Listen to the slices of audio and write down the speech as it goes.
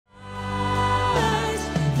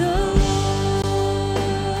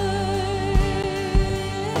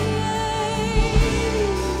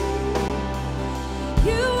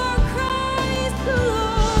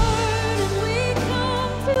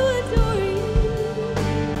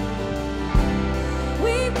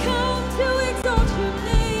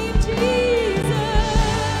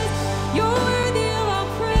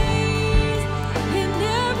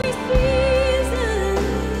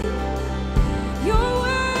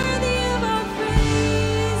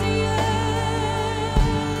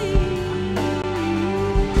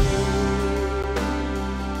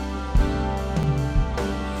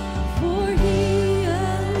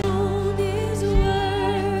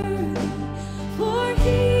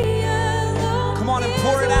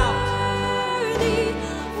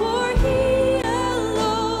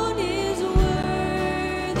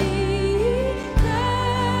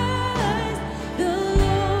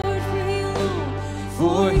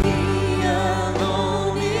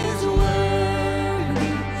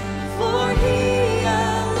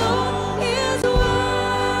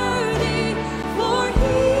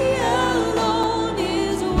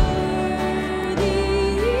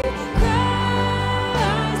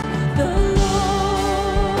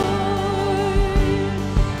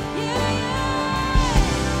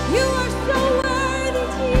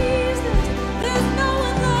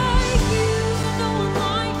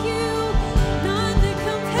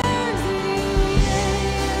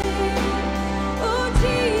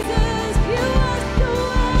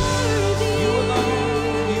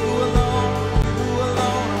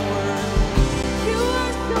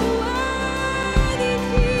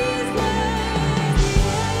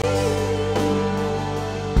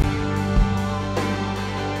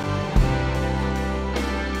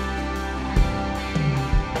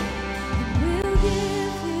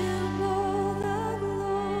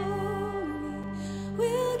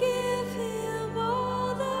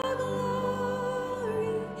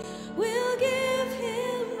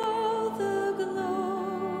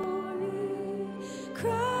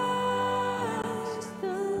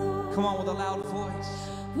Come on with a loud voice.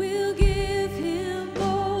 We'll give him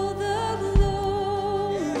all the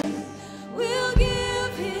glory. We'll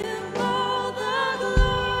give him all the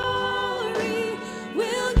glory.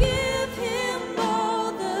 We'll give him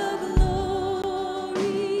all the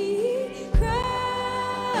glory.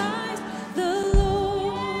 Christ the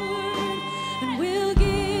Lord. And we'll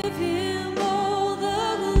give him all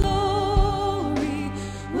the glory.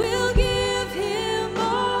 We'll give him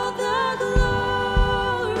all the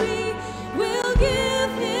glory. We'll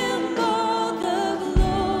give him all the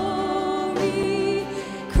glory.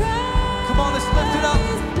 Christ Come on, let's lift it up.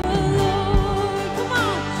 the Lord. Come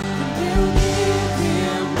on. And we'll give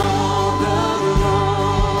him all the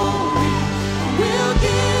glory. We'll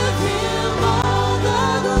give him all the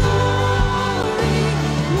glory.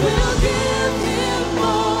 We'll give him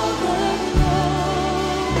all the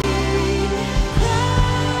glory.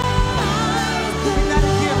 Christ the Sing that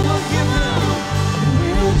again. We'll give him.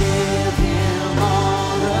 We'll give him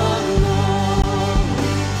all the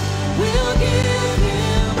glory. We'll give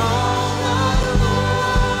him all the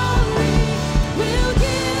glory. We'll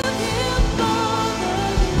give him all the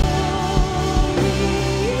glory.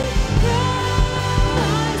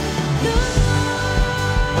 Christ the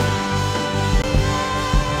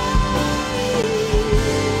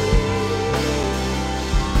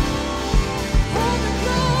All the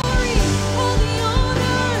glory, all the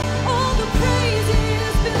honor, all the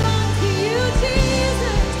praises belong to you,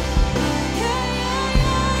 Jesus.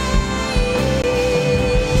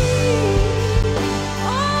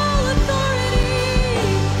 All authority,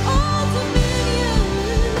 all dominion,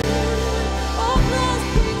 all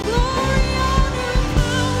blessing, glory, honor, and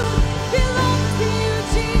power belong to you,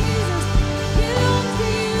 Jesus. Belong to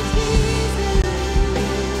you, Jesus.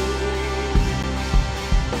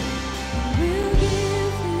 We'll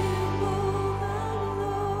give him all the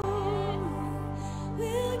glory.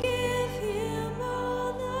 We'll give him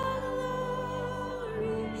all the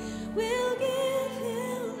glory. We'll give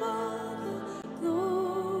him all the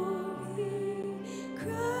glory.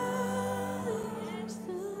 Christ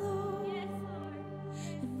the Lord.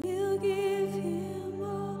 And we'll give him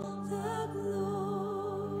all the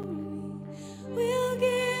glory. We'll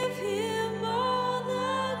give him all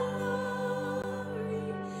the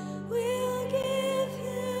glory. We'll give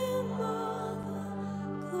him all the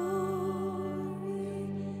glory.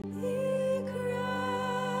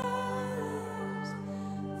 Christ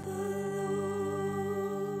the Lord.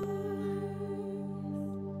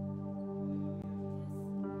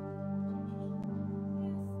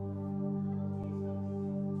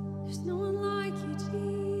 There's no one like you,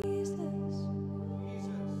 Jesus.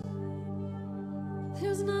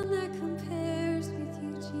 There's none that compares with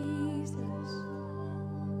you, Jesus.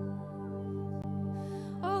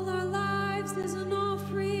 All our lives is an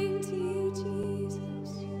offering to you,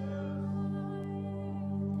 Jesus.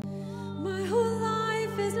 My whole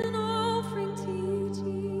life is an offering to you,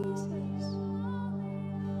 Jesus.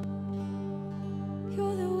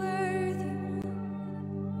 You're the worthy one.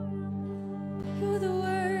 You're the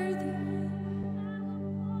worthy one.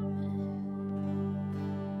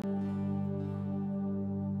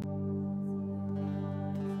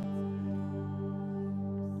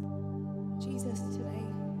 Jesus, today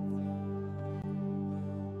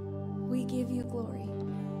we give you glory.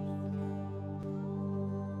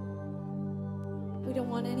 We don't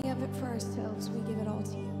want any of it for ourselves. We give it all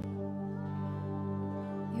to you.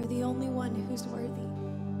 You're the only one who's worthy.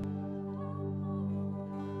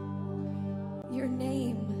 Your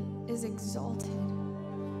name is exalted.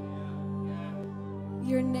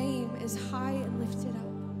 Your name is high and lifted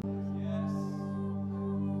up.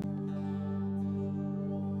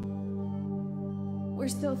 We're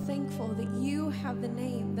so thankful that you have the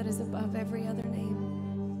name that is above every other name.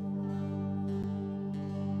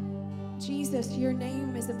 Jesus, your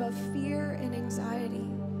name is above fear and anxiety.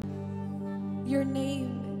 Your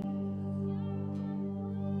name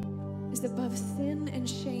is above sin and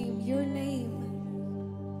shame. Your name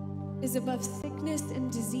is above sickness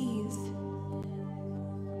and disease.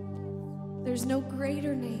 There's no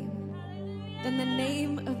greater name than the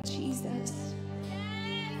name of Jesus.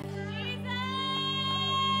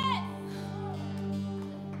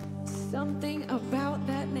 Something about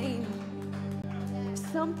that name.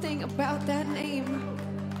 Something about that name.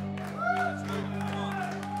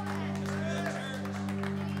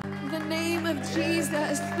 The name of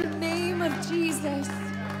Jesus. The name of Jesus.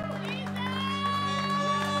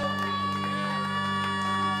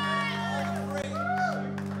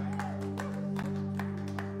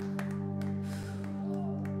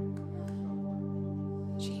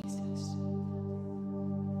 Jesus.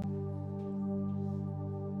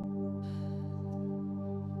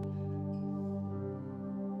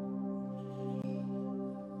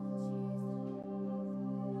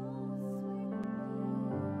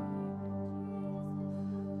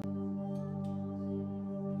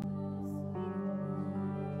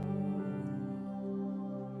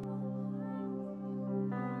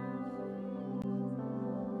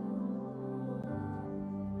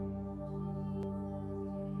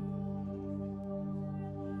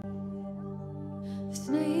 This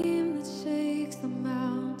name that shakes the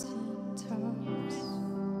mountain tops,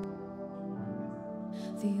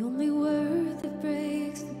 the only word that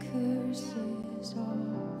breaks the curses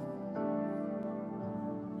off.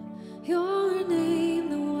 Your name,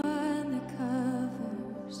 the one that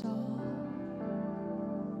covers all.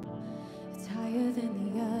 It's higher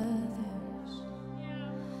than the others,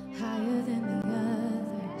 higher than the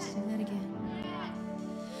others. Sing that again.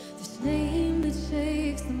 This name that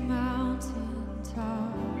shakes the mountain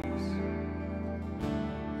tops,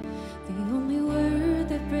 the only word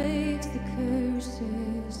that breaks the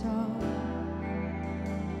curses off.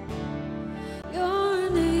 Your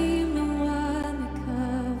name.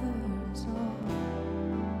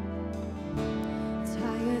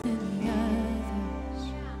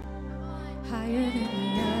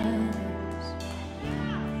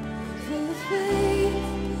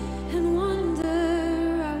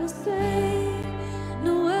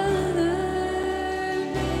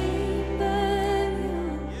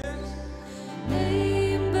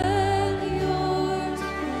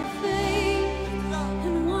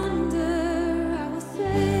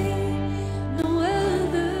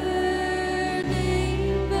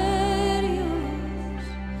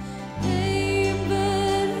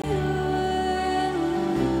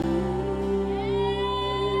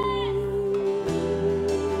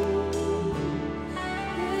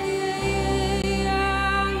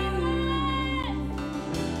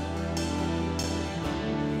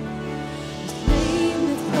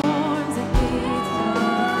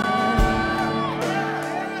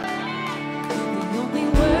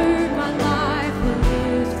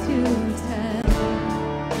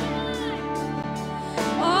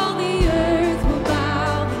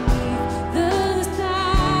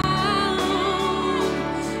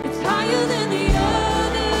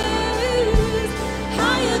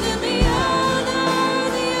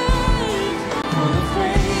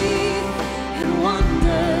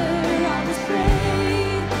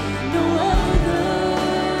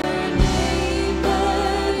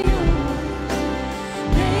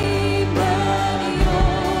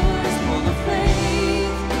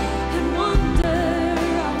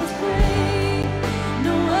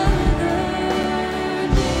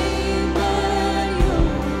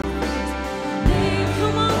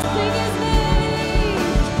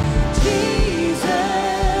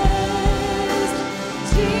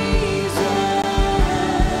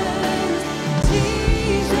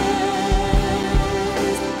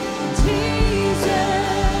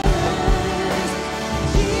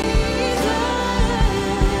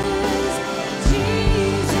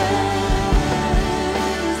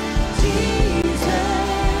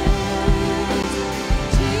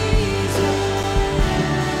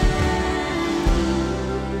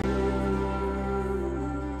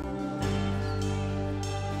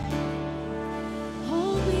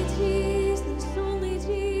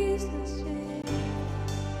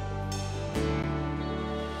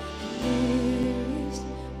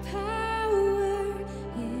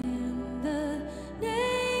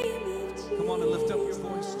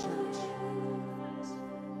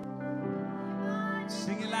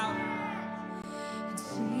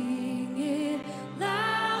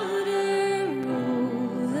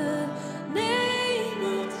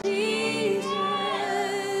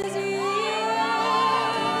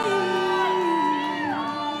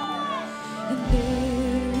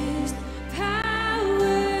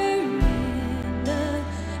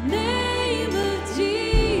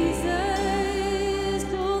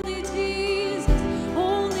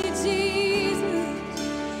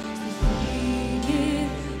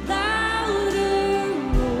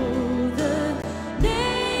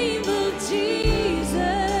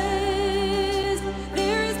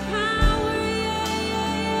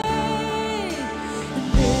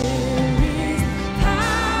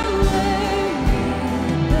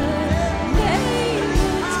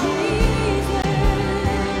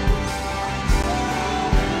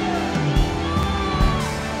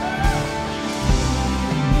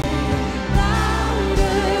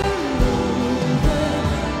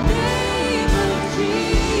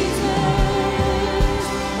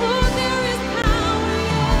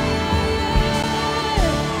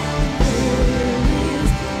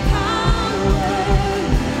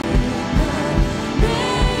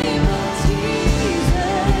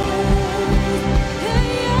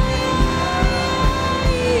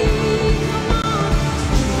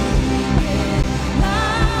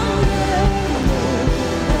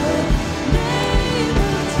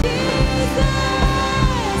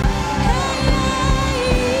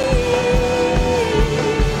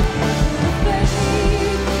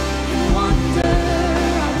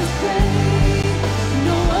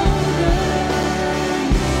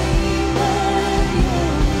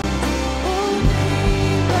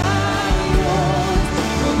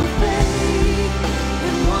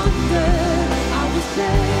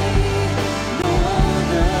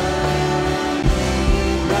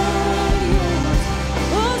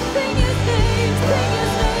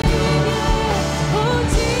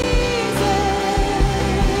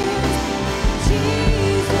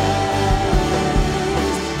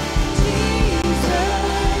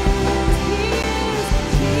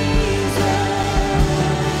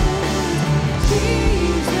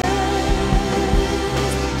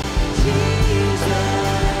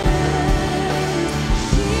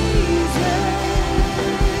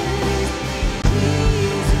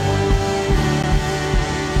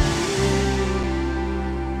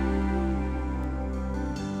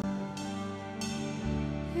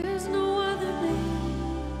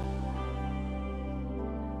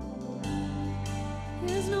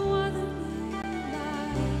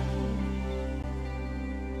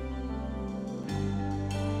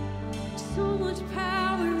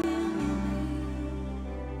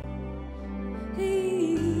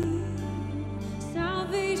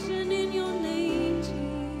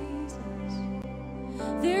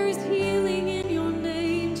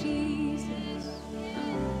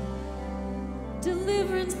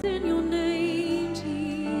 deliverance in your name,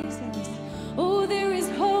 Jesus. Oh, there is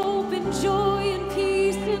hope and joy and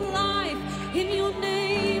peace and life in your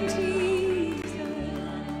name, Jesus.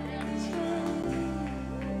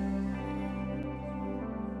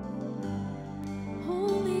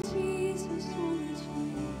 Holy Jesus, holy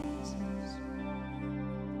Jesus.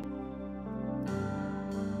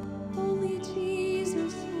 Holy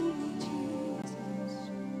Jesus, holy Jesus.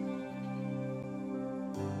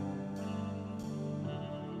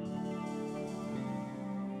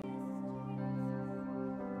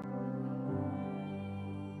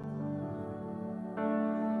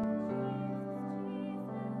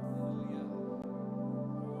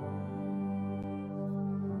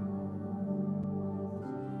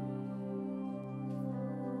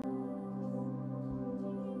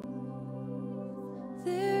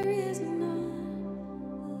 There is none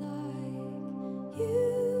like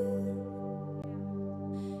you.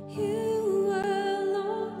 You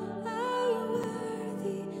alone are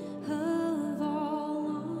worthy of all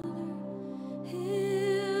honor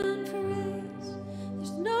and praise.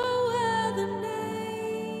 There's no other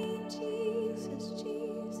name, Jesus,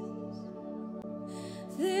 Jesus.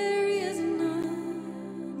 There is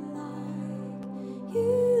none like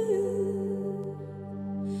you.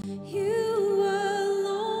 You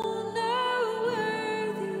alone are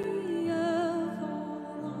worthy of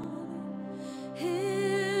all honor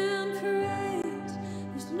and praise.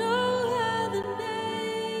 There's no other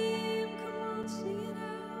name. Come on, sing it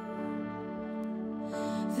out.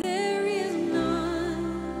 There is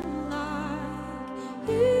none like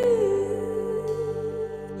you.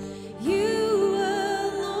 You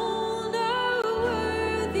alone are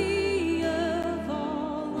worthy of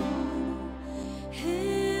all honor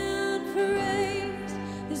and praise.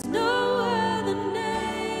 There's no other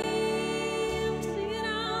name. Sing it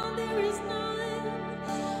out. There is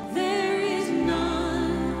none. There is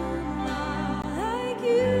none like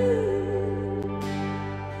you.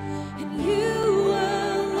 And you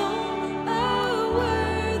alone are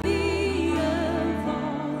worthy of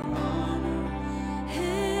all honor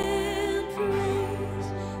and praise.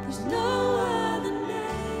 There's no other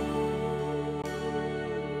name.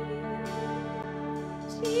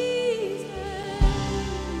 Jesus.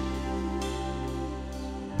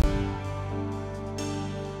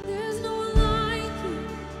 There's no one like you.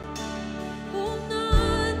 Oh,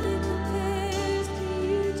 none that compares to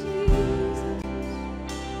you, Jesus.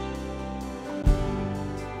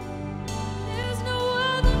 There's no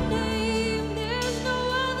other name. There's no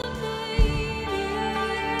other name.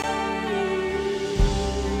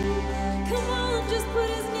 Come on, just put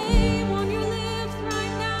his name on your lips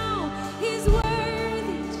right now. He's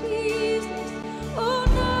worthy, Jesus. Oh,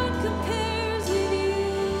 none compares with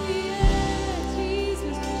you. Yeah,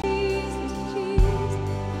 Jesus, Jesus,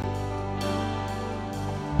 Jesus.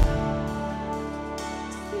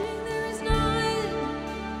 Sing, there is none.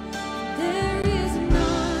 There is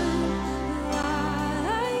none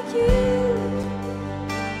like you.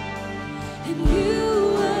 And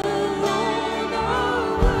you alone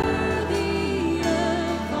are worthy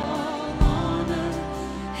of all honor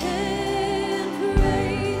and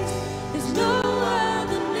praise. There's no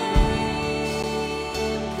other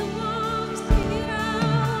name. Come on, sing it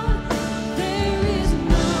out. There is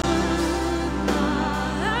none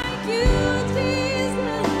like you,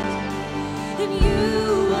 Jesus. And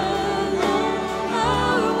you alone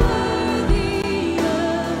are worthy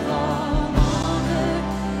of all honor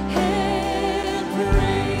and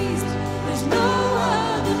praise. There's no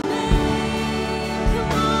other name.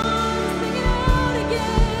 Come on, sing it out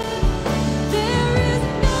again. There is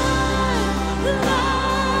none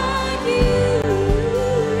like you.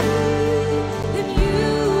 And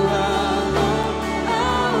you alone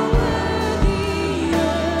are worthy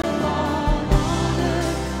of all honor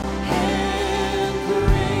and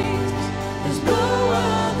praise. There's no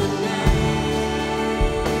other name.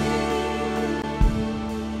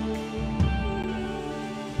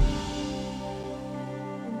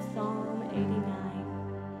 In Psalm 89,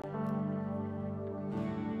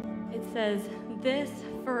 it says, "This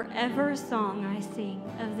forever song I sing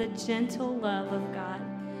of the gentle love of God.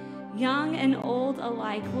 Young and old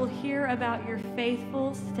alike will hear about your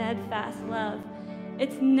faithful, steadfast love.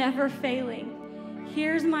 It's never failing.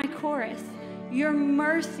 Here's my chorus. Your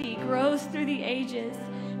mercy grows through the ages.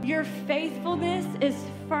 Your faithfulness is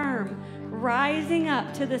firm, rising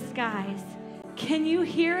up to the skies. Can you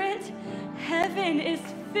hear it? Heaven is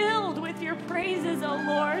filled with your praises, O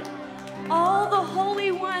Lord. All the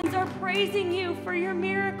holy ones are praising you for your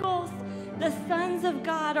miracles. The sons of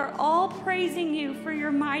God are all praising you for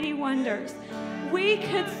your mighty wonders. We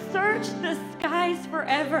could search the skies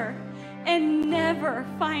forever and never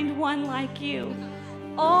find one like you.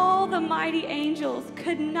 All the mighty angels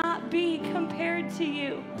could not be compared to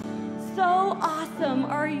you. So awesome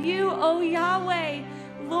are you, O Yahweh,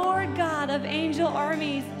 Lord God of angel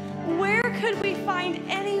armies. Where could we find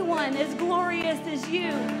anyone as glorious as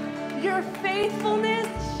you? Your faithfulness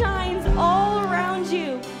shines all around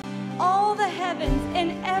you. All the heavens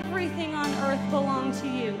and everything on earth belong to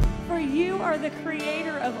you, for you are the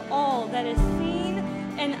creator of all that is seen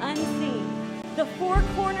and unseen. The four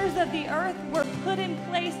corners of the earth were put in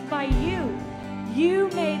place by you. You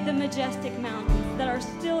made the majestic mountains that are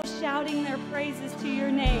still shouting their praises to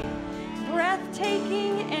your name.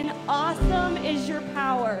 Breathtaking and awesome is your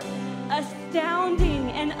power.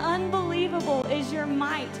 Astounding and unbelievable is your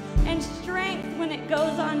might and strength when it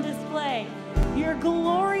goes on display. Your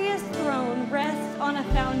glorious throne rests on a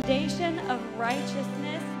foundation of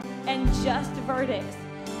righteousness and just verdicts.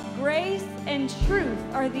 Grace and truth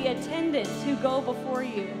are the attendants who go before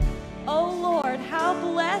you. O Lord, how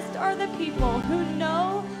blessed are the people who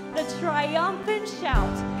know the triumphant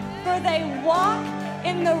shout, for they walk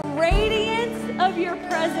in the radiance of your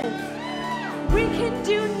presence. We can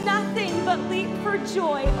do nothing but leap for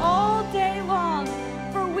joy all day long,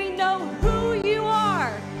 for we know who you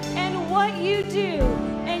are and what you do,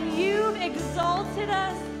 and you've exalted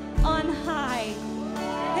us on high.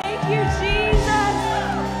 Thank you, Jesus.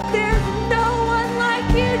 There's no one like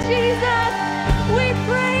you, Jesus. We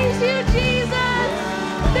praise you, Jesus.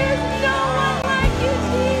 There's no one like you,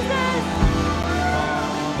 Jesus.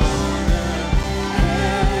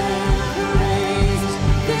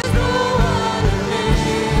 There's no other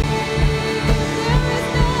name.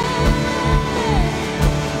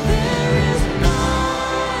 There is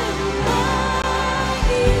none like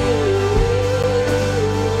you.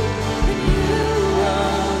 And you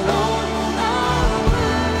alone are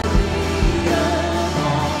worthy of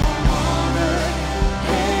all honor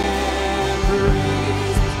and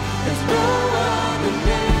praise. There's no other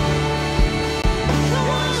name. Come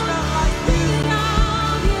on, sing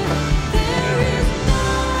out, yeah. There is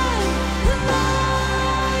none like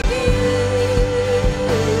you.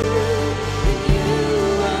 And you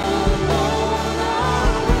alone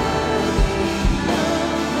are worthy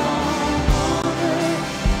of all honor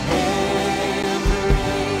and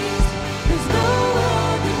praise. There's no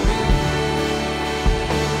other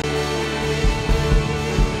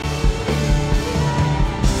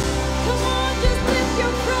Come on, just lift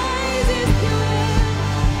your praises to Him.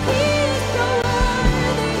 He is so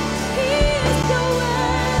worthy. He is so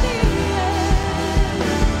worthy.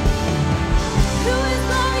 Who is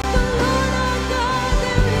like the Lord our God?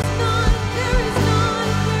 There is none. There is none.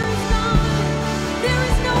 There is none. There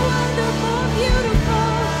is no other more beautiful.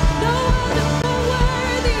 No other more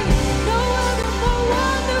worthy. No other more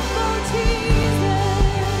wonderful, Jesus.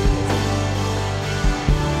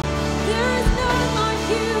 There is none like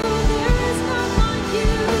you. There is none like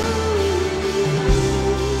you.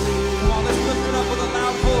 Come on, let's lift it up with a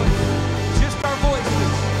loud voice. Just our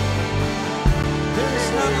voices. There is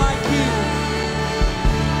none like you.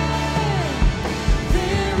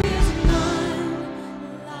 There is none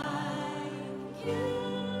like you.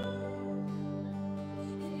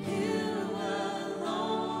 And you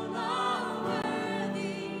alone are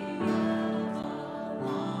worthy of all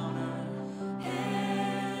honor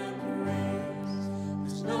and praise.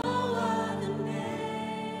 There's no other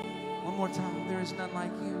name. One more time. There is none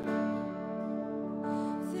like you.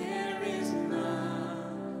 There is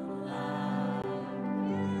none like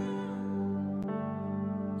you.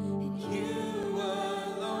 And you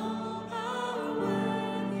alone are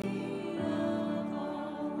worthy of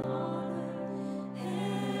all honor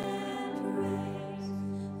and praise.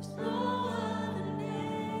 There's no other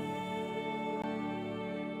name.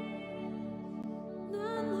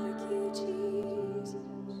 None like you, Jesus.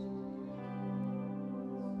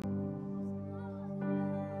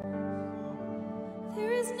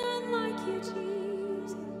 There is none like you,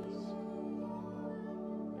 Jesus.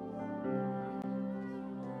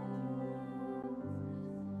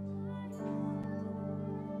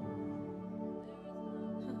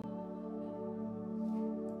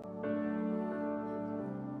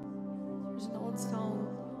 There's an old song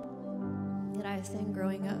that I sang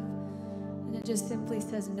growing up, and it just simply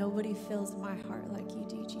says, "Nobody fills my heart like you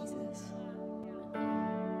do, Jesus."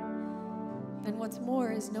 And what's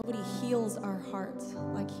more is nobody heals our hearts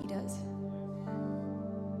like He does.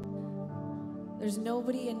 There's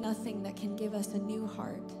nobody and nothing that can give us a new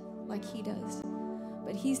heart like He does.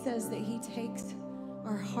 But He says that He takes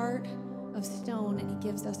our heart of stone and He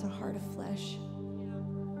gives us a heart of flesh.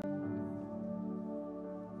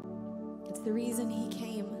 It's the reason He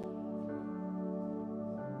came.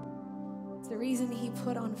 the reason he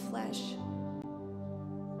put on flesh,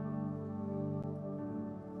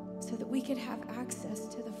 so that we could have access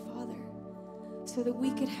to the Father, so that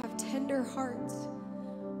we could have tender hearts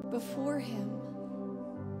before him.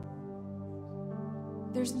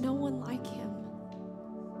 There's no one like him.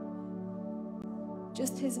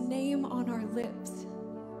 Just his name on our lips.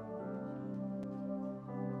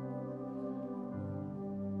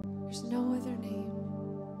 There's no other name.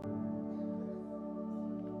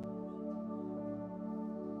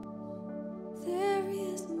 There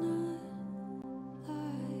is none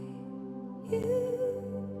like you.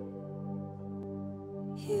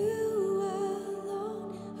 You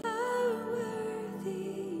alone are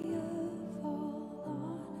worthy of all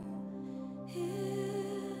honor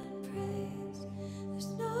and praise. There's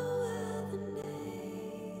no other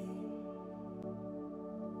name.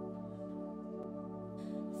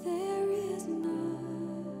 There is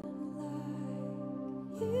none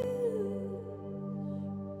like you.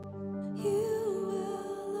 You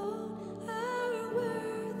alone are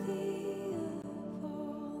worthy of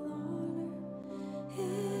all honor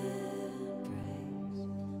and praise.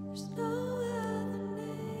 There's no other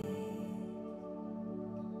name.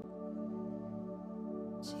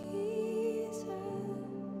 Jesus.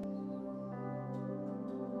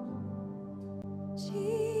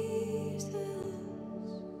 Jesus.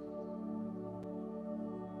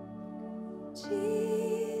 Jesus.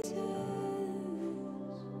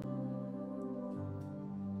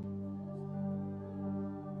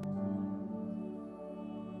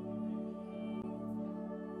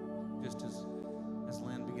 Just as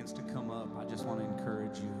Lynn begins to come up, I just want to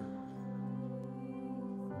encourage you.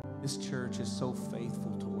 This church is so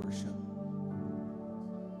faithful to worship.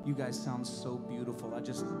 You guys sound so beautiful. I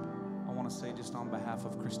want to say just on behalf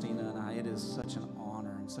of Christina and I, it is such an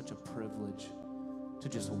honor and such a privilege to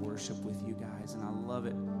just worship with you guys. And I love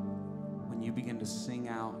it when you begin to sing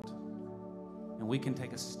out and we can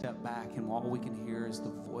take a step back and all we can hear is the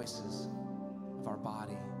voices of our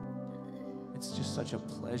body. It's just such a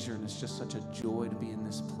pleasure and it's just such a joy to be in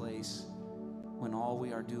this place when all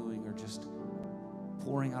we are doing are just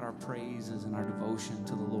pouring out our praises and our devotion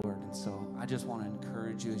to the Lord. And so I just want to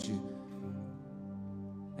encourage you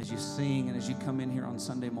as you sing and as you come in here on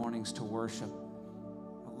Sunday mornings to worship.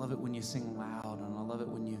 I love it when you sing loud, and I love it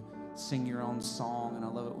when you sing your own song, and I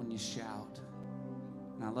love it when you shout,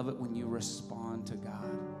 and I love it when you respond to God.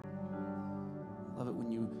 I love it when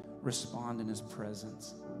you respond in his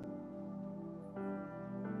presence.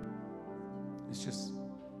 It's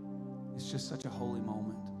just such a holy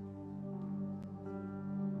moment.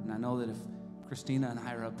 And I know that if Christina and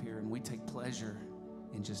I are up here and we take pleasure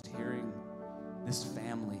in just hearing this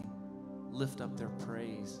family lift up their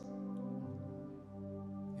praise,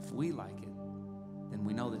 if we like it, then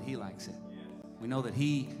we know that he likes it. We know that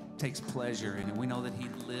he takes pleasure in it. We know that he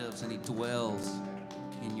lives and he dwells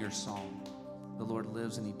in your song. The Lord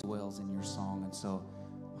lives and he dwells in your song. And so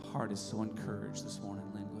my heart is so encouraged this morning.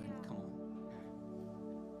 Lynn, go ahead and come on.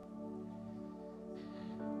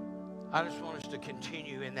 I just want us to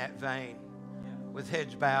continue in that vein with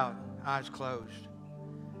heads bowed, eyes closed,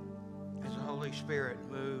 as the Holy Spirit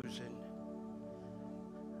moves. And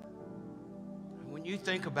when you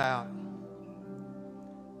think about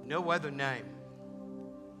no other name,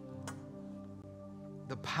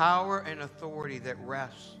 the power and authority that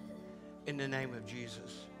rests in the name of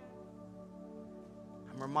Jesus.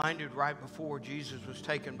 I'm reminded right before Jesus was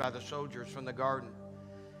taken by the soldiers from the garden,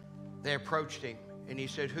 they approached him and he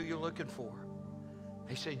said, "Who are you looking for?"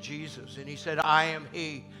 They said, "Jesus." And he said, "I am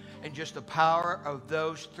he." And just the power of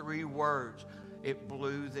those three words, it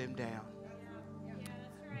blew them down.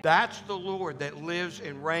 That's the Lord that lives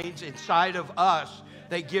and reigns inside of us,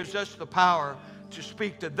 that gives us the power to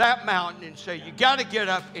speak to that mountain and say, you got to get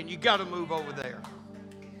up and you got to move over there.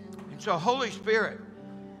 And so, Holy Spirit,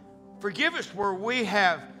 forgive us where we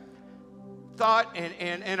have thought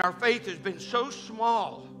and our faith has been so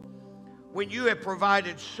small when you have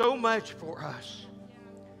provided so much for us.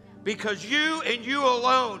 Because you and you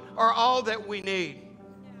alone are all that we need.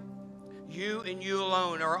 You and you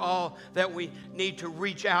alone are all that we need to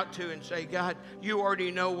reach out to and say, God, you already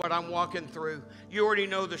know what I'm walking through. You already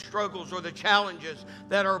know the struggles or the challenges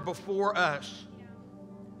that are before us.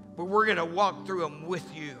 But we're going to walk through them with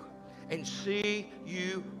you and see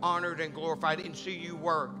you honored and glorified and see you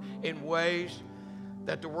work in ways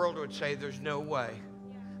that the world would say there's no way.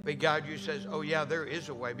 But God, you says, oh yeah, there is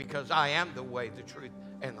a way, because I am the way, the truth,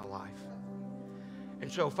 and the life.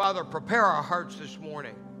 And so, Father, prepare our hearts this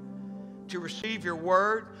morning to receive your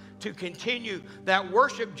word, to continue. That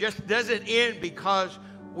worship just doesn't end because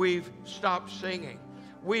we've stopped singing.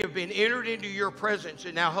 We have been entered into your presence,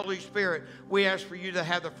 and now, Holy Spirit, we ask for you to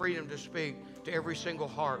have the freedom to speak to every single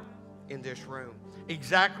heart in this room,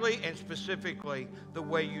 exactly and specifically the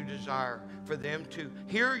way you desire for them to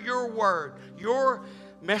hear your word, your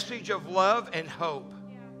message of love and hope.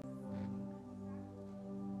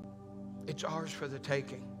 It's ours for the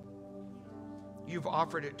taking. You've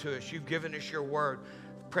offered it to us. You've given us your word,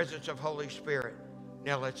 the presence of Holy Spirit.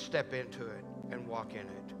 Now let's step into it and walk in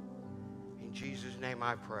it. In Jesus' name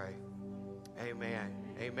I pray. Amen.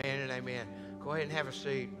 Amen and amen. Go ahead and have a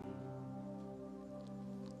seat.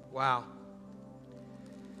 Wow.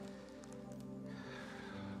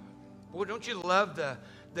 Boy, don't you love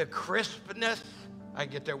the crispness, I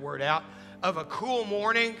get that word out, of a cool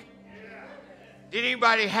morning? Did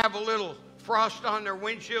anybody have a little frost on their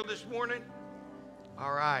windshield this morning?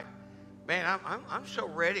 All right. Man, I'm so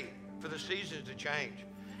ready for the seasons to change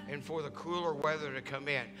and for the cooler weather to come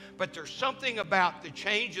in. But there's something about the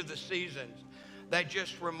change of the seasons that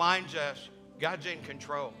just reminds us God's in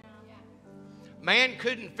control. Man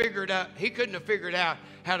couldn't figure it out. He couldn't have figured out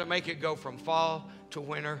how to make it go from fall to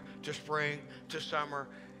winter to spring to summer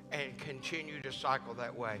and continue to cycle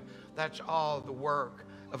that way. That's all the work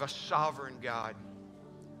of a sovereign God.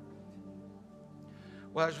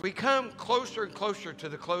 Well, as we come closer and closer to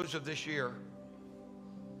the close of this year,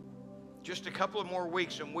 just a couple of more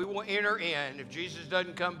weeks and we will enter in, if Jesus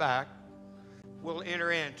doesn't come back, we'll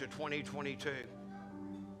enter into 2022.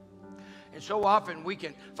 And so often we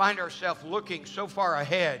can find ourselves looking so far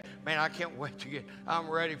ahead. Man, I can't wait I'm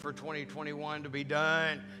ready for 2021 to be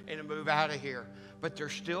done and to move out of here. But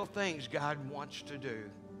there's still things God wants to do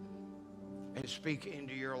and speak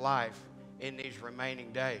into your life in these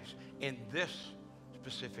remaining days, in this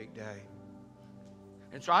specific day.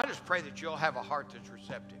 And so I just pray that you'll have a heart that's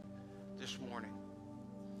receptive this morning.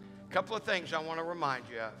 A couple of things I want to remind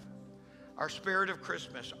you of. Our spirit of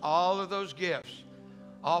Christmas, all of those gifts,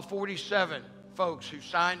 all 47 folks who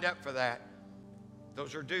signed up for that,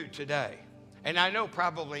 those are due today. And I know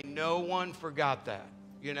probably no one forgot that,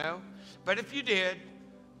 you know? But if you did,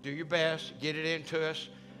 do your best, get it into us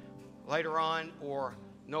later on or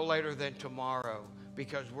no later than tomorrow,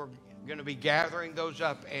 because we're going to be gathering those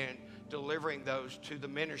up and delivering those to the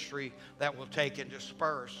ministry that will take and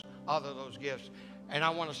disperse all of those gifts. And I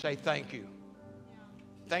want to say thank you.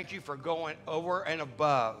 Thank you for going over and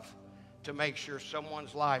above to make sure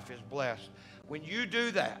someone's life is blessed. When you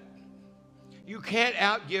do that, you can't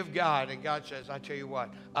outgive God. And God says, I tell you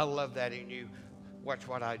what, I love that in you. Watch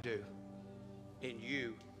what I do in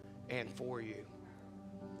you and for you.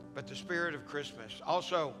 But the spirit of Christmas.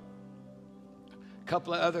 Also, a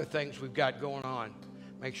couple of other things we've got going on.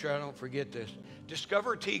 Make sure I don't forget this.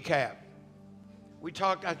 Discover TCAP.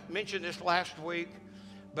 I mentioned this last week,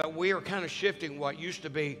 but we are kind of shifting what used to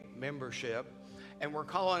be membership, and we're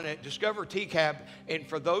calling it Discover TCAP. And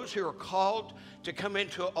for those who are called to come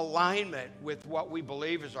into alignment with what we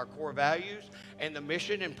believe is our core values and the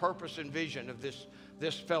mission and purpose and vision of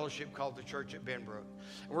this fellowship called the Church at Benbrook.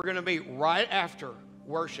 We're going to meet right after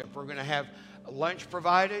worship. We're going to have lunch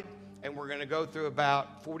provided, and we're going to go through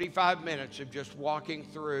about 45 minutes of just walking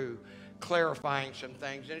through, clarifying some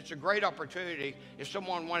things. And it's a great opportunity if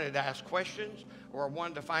someone wanted to ask questions or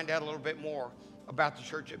wanted to find out a little bit more about the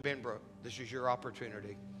Church at Benbrook. This is your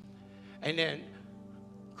opportunity. And then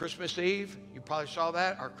Christmas Eve, you probably saw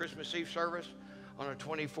that, our Christmas Eve service on the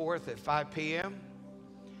 24th at 5 p.m.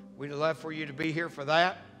 We'd love for you to be here for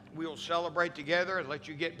that. We will celebrate together and let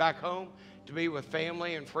you get back home to be with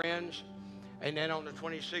family and friends. And then on the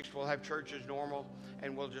 26th, we'll have church as normal,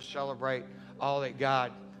 and we'll just celebrate all that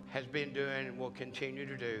God has been doing and will continue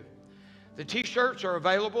to do. The T-shirts are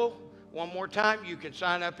available. One more time, you can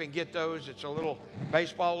sign up and get those. It's a little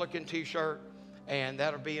baseball-looking T-shirt, and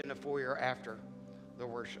that'll be in the foyer after the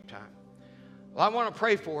worship time. Well, I want to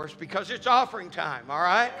pray for us because it's offering time, all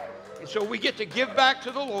right? And so we get to give back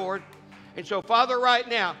to the Lord. And so, Father, right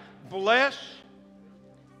now, bless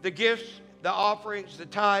the gifts, the offerings, the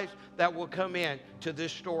tithes that will come in to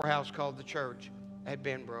this storehouse called the Church at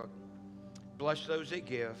Benbrook. Bless those that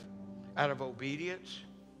give out of obedience.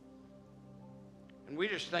 And we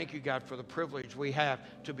just thank you, God, for the privilege we have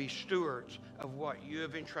to be stewards of what you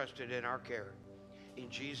have entrusted in our care. In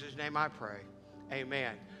Jesus' name I pray.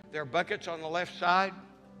 Amen. There are buckets on the left side.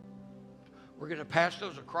 We're going to pass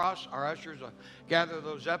those across. Our ushers will gather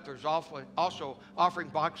those up. There's also offering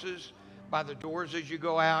boxes by the doors as you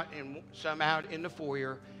go out, and some out in the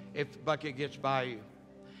foyer if the bucket gets by you.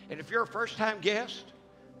 And if you're a first-time guest,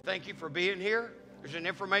 thank you for being here. There's an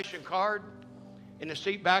information card in the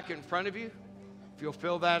seat back in front of you. If you'll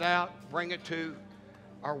fill that out, bring it to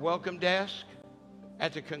our welcome desk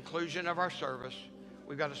at the conclusion of our service.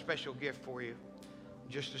 we've got a special gift for you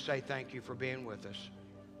just to say thank you for being with us.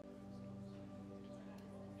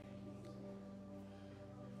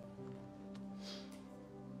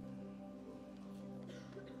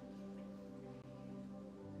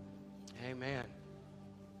 Amen.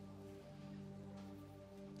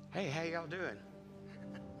 Hey, how y'all doing?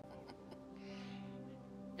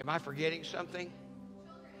 Am I forgetting something?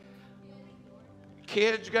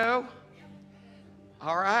 Kids go?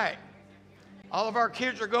 All right. All of our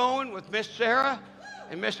kids are going with Miss Sarah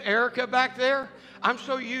and Miss Erica back there. I'm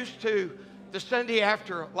so used to the Sunday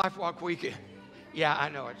after Life Walk weekend. Yeah, I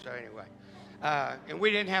know it. So anyway. And we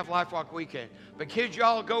didn't have Life Walk weekend. But kids,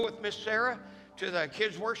 y'all go with Miss Sarah to the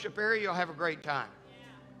kids' worship area. You'll have a great time.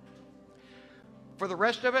 For the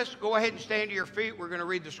rest of us, go ahead and stand to your feet. We're going to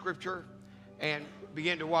read the scripture and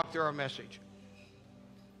begin to walk through our message.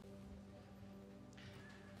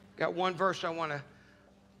 Got one verse I want to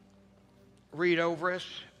read over us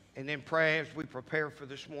and then pray as we prepare for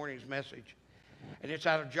this morning's message. And it's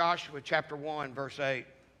out of Joshua chapter 1, verse 8.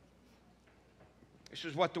 This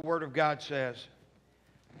is what the Word of God says.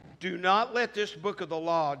 Do not let this book of the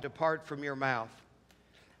law depart from your mouth.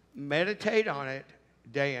 Meditate on it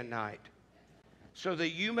day and night, so that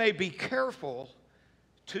you may be careful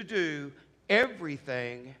to do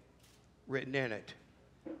everything written in it.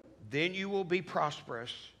 Then you will be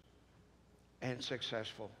prosperous and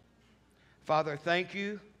successful. Father, thank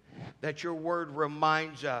you that your word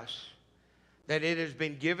reminds us that it has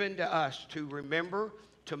been given to us to remember,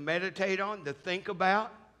 to meditate on, to think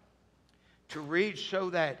about, to read, so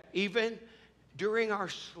that even during our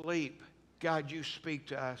sleep, God, you speak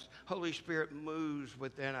to us. Holy Spirit moves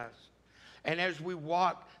within us. And as we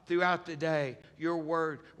walk throughout the day, your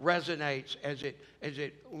word resonates as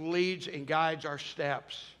it leads and guides our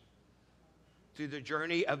steps through the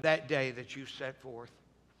journey of that day that you set forth.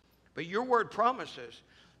 But your word promises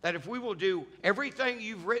that if we will do everything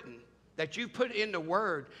you've written, that you put in the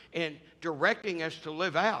word in directing us to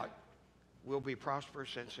live out, we'll be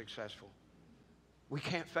prosperous and successful. We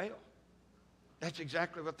can't fail. That's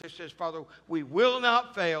exactly what this says, Father. We will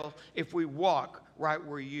not fail if we walk right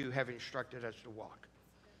where you have instructed us to walk.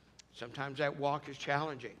 Sometimes that walk is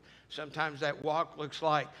challenging. Sometimes that walk looks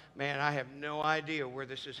like, man, I have no idea where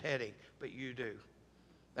this is heading, but you do.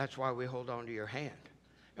 That's why we hold on to your hand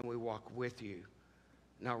and we walk with you,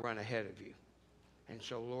 not run ahead of you. And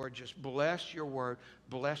so, Lord, just bless your word.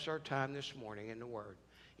 Bless our time this morning in the word.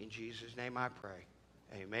 In Jesus' name I pray.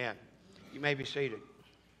 Amen. You may be seated.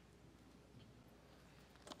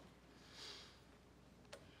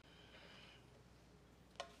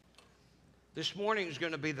 This morning is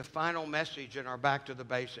going to be the final message in our Back to the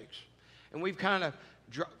Basics. And we've kind of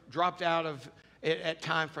dropped out of it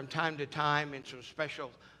at from time to time in some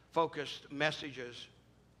special focused messages.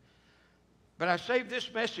 But I saved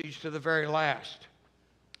this message to the very last.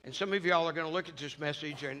 And some of y'all are going to look at this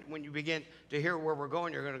message, and when you begin to hear where we're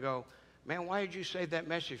going, you're going to go, man, why did you save that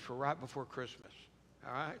message for right before Christmas?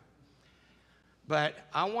 All right? But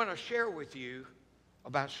I want to share with you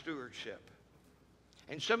about stewardship.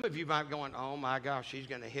 And some of you might be going, oh my gosh, he's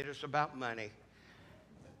going to hit us about money.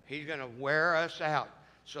 He's going to wear us out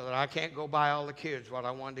so that I can't go buy all the kids what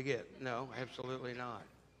I wanted to get. No, absolutely not.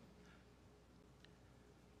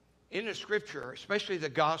 In the scripture, especially the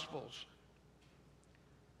Gospels,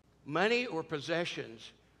 money or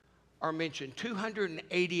possessions are mentioned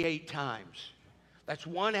 288 times. That's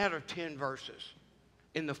 1 out of 10 verses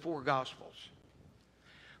in the 4 Gospels.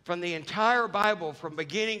 From the entire Bible, from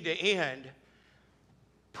beginning to end,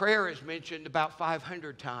 prayer is mentioned about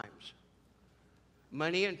 500 times.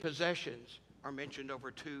 Money and possessions are mentioned over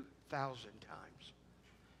 2,000 times.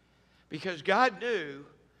 Because God knew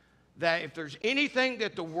that if there's anything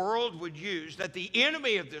that the world would use, that the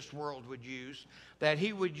enemy of this world would use, that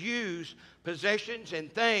he would use possessions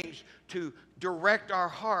and things to direct our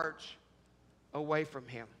hearts away from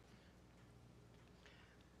him.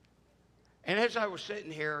 And as I was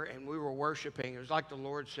sitting here and we were worshiping, it was like the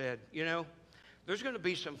Lord said, you know, there's going to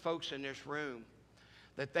be some folks in this room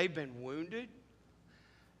that they've been wounded,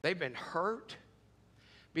 they've been hurt,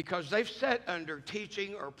 because they've sat under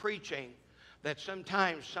teaching or preaching that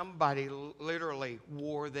sometimes somebody literally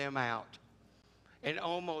wore them out and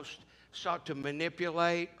almost sought to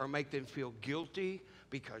manipulate or make them feel guilty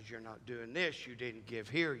because you're not doing this, you didn't give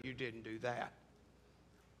here, you didn't do that.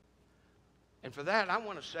 And for that, I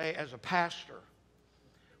want to say as a pastor,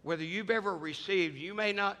 whether you've ever received, you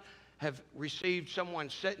may not have received someone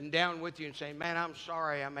sitting down with you and saying, man, I'm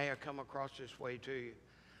sorry I may have come across this way to you.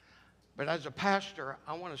 But as a pastor,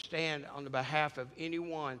 I want to stand on the behalf of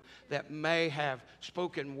anyone that may have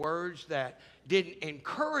spoken words that didn't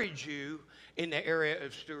encourage you in the area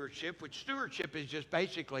of stewardship, which stewardship is just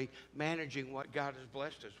basically managing what God has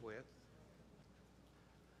blessed us with.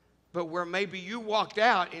 But where maybe you walked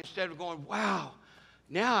out, instead of going, wow,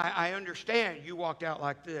 now I understand, you walked out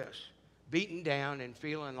like this, beaten down and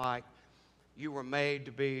feeling like you were made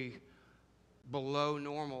to be below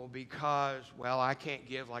normal because, well, I can't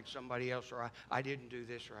give like somebody else, or I didn't do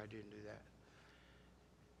this, or I didn't do that.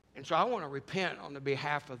 And so I want to repent on the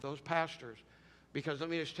behalf of those pastors, because let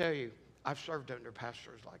me just tell you, I've served under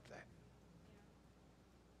pastors like that.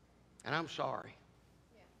 And I'm sorry.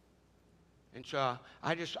 And so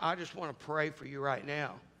I just want to pray for you right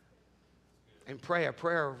now, and pray a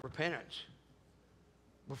prayer of repentance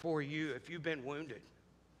before you, if you've been wounded.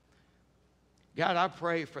 God, I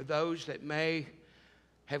pray for those that may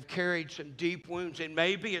have carried some deep wounds, and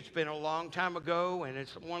maybe it's been a long time ago, and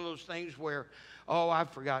it's one of those things where, oh, I've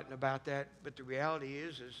forgotten about that. But the reality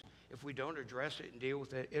is if we don't address it and deal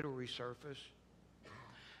with it, it'll resurface.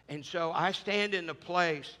 And so I stand in the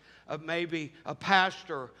place of maybe a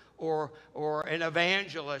pastor or an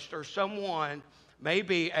evangelist or someone,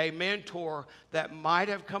 maybe a mentor that might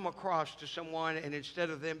have come across to someone, and instead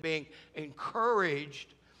of them being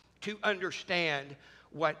encouraged to understand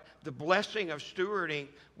what the blessing of stewarding,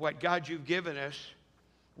 what God you've given us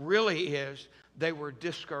really is, they were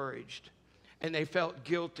discouraged and they felt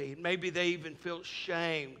guilty. Maybe they even felt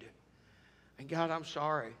shamed. And God, I'm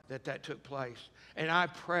sorry that took place. And I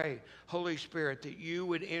pray, Holy Spirit, that you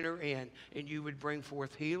would enter in and you would bring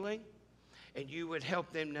forth healing, and you would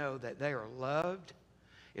help them know that they are loved.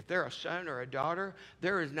 If they're a son or a daughter,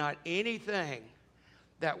 there is not anything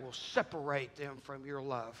that will separate them from your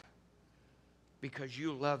love, because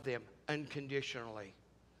you love them unconditionally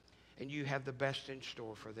and you have the best in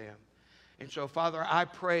store for them. And so, Father, I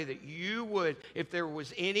pray that you would, if there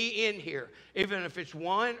was any in here, even if it's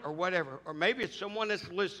one or whatever, or maybe it's someone that's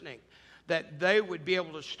listening, that they would be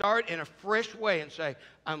able to start in a fresh way and say,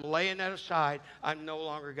 I'm laying that aside. I'm no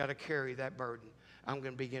longer got to carry that burden. I'm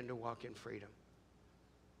going to begin to walk in freedom.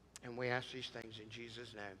 And we ask these things in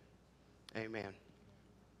Jesus' name. Amen.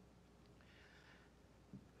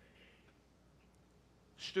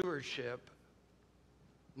 Stewardship,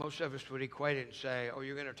 most of us would equate it and say, oh,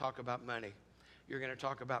 you're going to talk about money. You're going to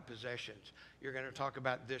talk about possessions. You're going to talk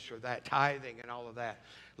about this or that, tithing and all of that.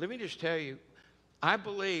 Let me just tell you, I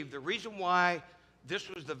believe the reason why this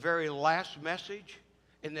was the very last message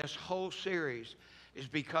in this whole series is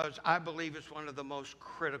because I believe it's one of the most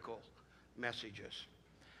critical messages.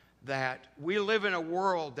 That we live in a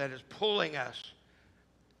world that is pulling us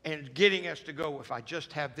and getting us to go, if I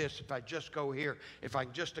just have this, if I just go here, if I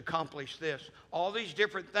just accomplish this, all these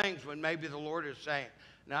different things, when maybe the Lord is saying,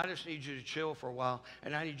 now I just need you to chill for a while,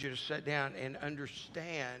 and I need you to sit down and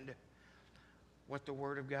understand what the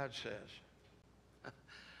Word of God says.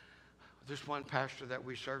 This one pastor that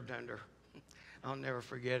we served under, I'll never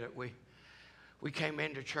forget it. We came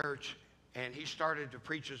into church, and he started to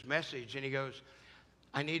preach his message, and he goes,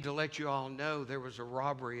 I need to let you all know there was a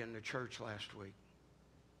robbery in the church last week.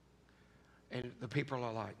 And the people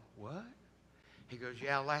are like, what? He goes,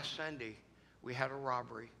 yeah, last Sunday we had a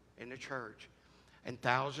robbery in the church, and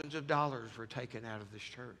thousands of dollars were taken out of this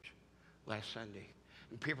church last Sunday.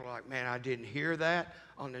 And people are like, man, I didn't hear that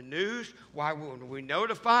on the news. Why weren't we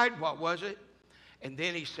notified? What was it? And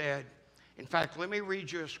then he said, in fact, let me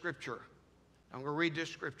read you a scripture. I'm going to read this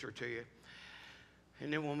scripture to you,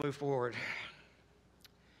 and then we'll move forward.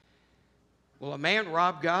 Will a man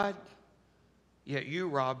rob God? Yet you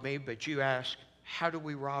rob me, but you ask, how do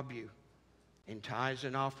we rob you? In tithes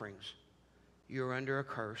and offerings. You're under a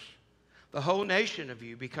curse, the whole nation of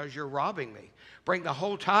you, because you're robbing me. Bring the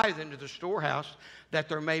whole tithe into the storehouse, that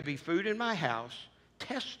there may be food in my house.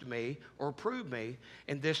 Test me or prove me,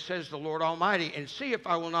 and this says the Lord Almighty, and see if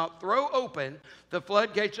I will not throw open the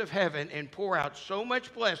floodgates of heaven and pour out so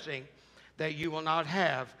much blessing that you will not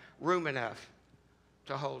have room enough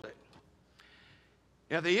to hold it.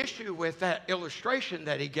 Now, the issue with that illustration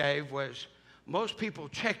that he gave was most people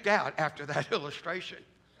checked out after that illustration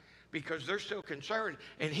because they're still concerned.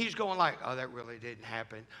 And he's going like, oh, that really didn't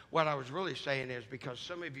happen. What I was really saying is because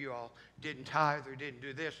some of you all didn't tithe or didn't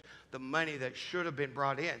do this, the money that should have been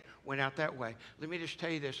brought in went out that way. Let me just tell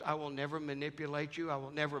you this. I will never manipulate you. I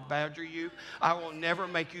will never badger you. I will never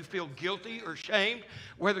make you feel guilty or shamed,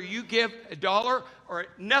 whether you give $1 or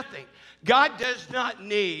nothing. God does not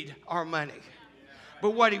need our money.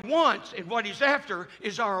 But what he wants and what he's after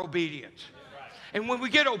is our obedience. And when we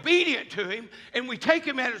get obedient to him and we take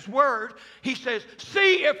him at his word, he says,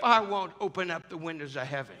 see if I won't open up the windows of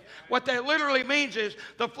heaven. What that literally means is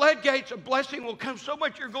the floodgates of blessing will come so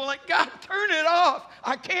much you're going like, God, turn it off.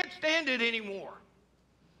 I can't stand it anymore.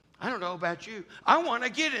 I don't know about you. I want to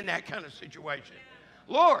get in that kind of situation.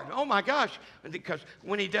 Lord, oh my gosh. Because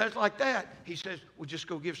when he does like that, he says, well, just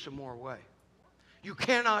go give some more away. You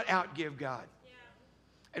cannot outgive God.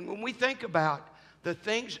 And when we think about the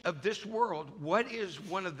things of this world, what is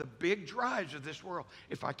one of the big drives of this world?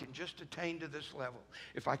 If I can just attain to this level,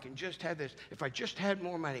 if I can just have this, if I just had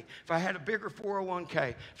more money, if I had a bigger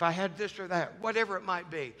 401k, if I had this or that, whatever it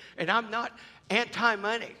might be. And I'm not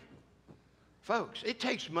anti-money. Folks, it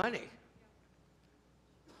takes money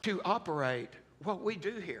to operate what we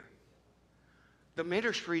do here. The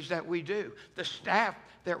ministries that we do, the staff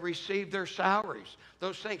that receive their salaries,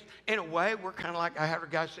 those things. In a way, we're kind of like, I had a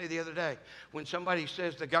guy say the other day, when somebody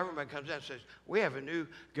says, the government comes out and says, we have a new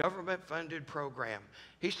government-funded program.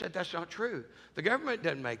 He said, that's not true. The government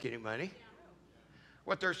doesn't make any money.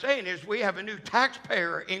 What they're saying is we have a new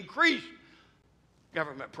taxpayer increased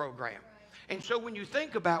government program. And so when you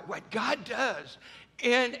think about what God does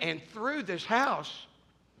in and through this house,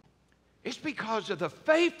 it's because of the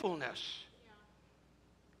faithfulness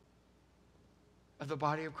of the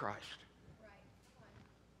body of Christ.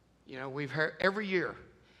 You know, we've heard every year,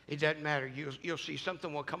 it doesn't matter. You'll see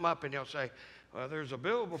something will come up and they'll say, well, there's a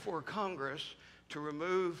bill before Congress to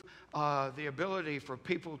remove the ability for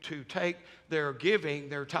people to take their giving,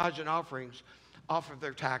 their tithes and offerings, off of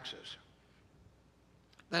their taxes.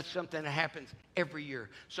 That's something that happens every year.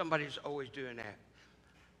 Somebody's always doing that.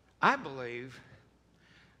 I believe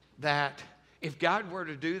that if God were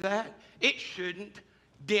to do that, it shouldn't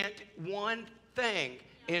dent one thing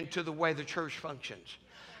into the way the church functions.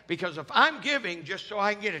 Because if I'm giving just so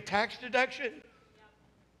I can get a tax deduction,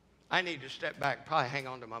 I need to step back, probably hang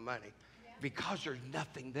on to my money. Because there's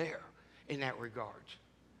nothing there in that regards.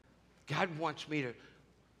 God wants me to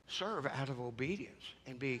serve out of obedience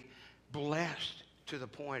and be blessed to the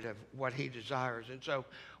point of what he desires. And so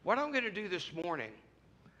what I'm going to do this morning,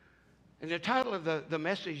 and the title of the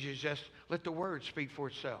message is just, let the word speak for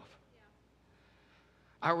itself.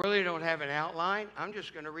 I really don't have an outline. I'm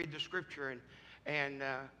just going to read the scripture and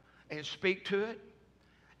speak to it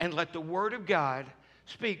and let the word of God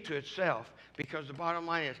speak to itself. Because the bottom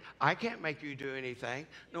line is, I can't make you do anything.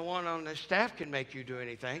 No one on the staff can make you do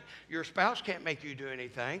anything. Your spouse can't make you do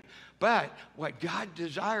anything. But what God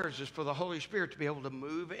desires is for the Holy Spirit to be able to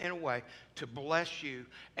move in a way to bless you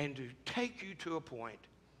and to take you to a point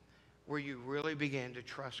where you really begin to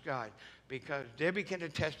trust God. Because Debbie can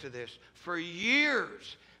attest to this. For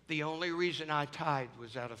years, the only reason I tithed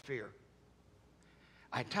was out of fear.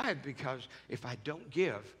 I tithed because if I don't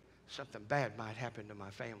give, something bad might happen to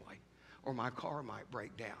my family. Or my car might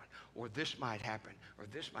break down. Or this might happen. Or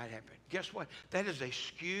this might happen. Guess what? That is a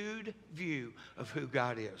skewed view of who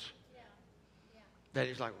God is. Yeah. Yeah. That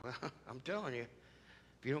is like, well, I'm telling you,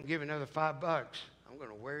 if you don't give another $5, I'm going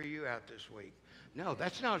to wear you out this week. No,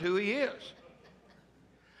 that's not who he is.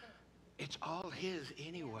 It's all his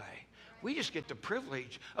anyway. We just get the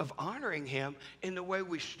privilege of honoring him in the way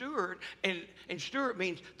we steward. And steward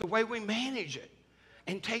means the way we manage it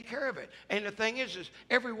and take care of it. And the thing is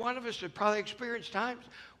every one of us have probably experienced times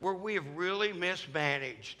where we have really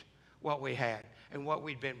mismanaged what we had and what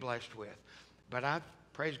we'd been blessed with. But I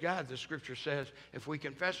praise God, the scripture says, if we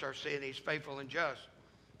confess our sin, he's faithful and just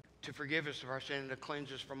to forgive us of our sin and to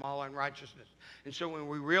cleanse us from all unrighteousness. And so when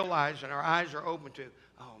we realize and our eyes are open to,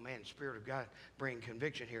 oh man, Spirit of God, bring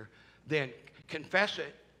conviction here, then confess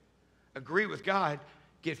it, agree with God,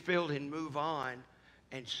 get filled and move on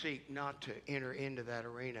and seek not to enter into that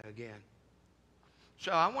arena again.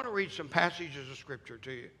 So I want to read some passages of scripture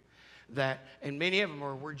to you that, and many of them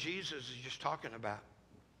are where Jesus is just talking about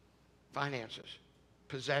finances,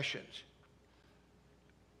 possessions.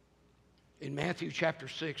 In Matthew chapter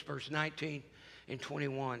 6, verse 19 and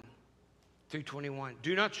 21 through 21,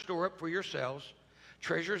 do not store up for yourselves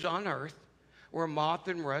treasures on earth where moth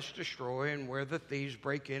and rust destroy and where the thieves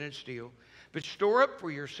break in and steal, but store up for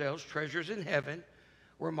yourselves treasures in heaven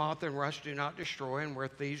where moth and rust do not destroy and where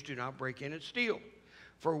thieves do not break in and steal.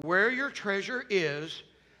 For where your treasure is,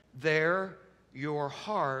 there your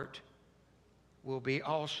heart will be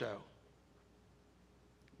also.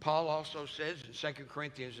 Paul also says in 2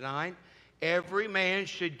 Corinthians 9, every man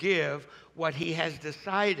should give what he has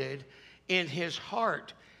decided in his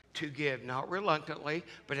heart to give, not reluctantly,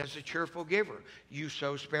 but as a cheerful giver. You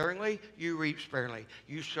sow sparingly, you reap sparingly.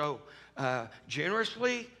 You sow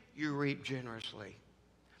generously, you reap generously.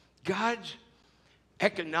 God's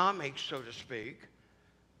economics, so to speak,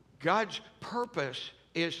 God's purpose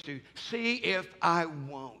is to see if I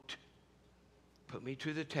won't. Put me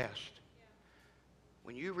to the test.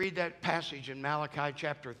 When you read that passage in Malachi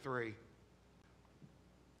chapter 3,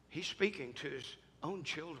 he's speaking to his own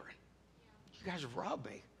children. You guys have robbed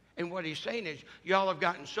me. And what he's saying is, y'all have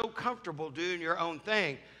gotten so comfortable doing your own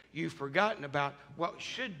thing, you've forgotten about what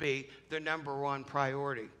should be the number one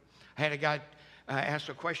priority. I had a guy ask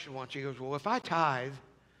a question once. He goes, well, if I tithe,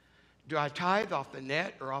 do I tithe off the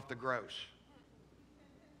net or off the gross?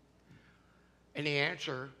 And the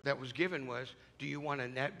answer that was given was, do you want a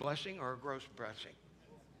net blessing or a gross blessing?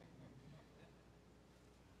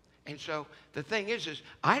 And so the thing is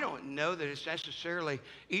I don't know that it's necessarily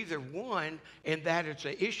either one, in that it's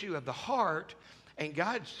an issue of the heart, and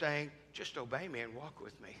God's saying, just obey me and walk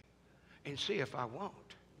with me and see if I won't.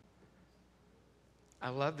 I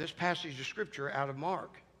love this passage of Scripture out of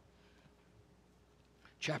Mark,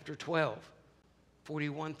 chapter 12,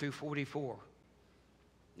 41 through 44.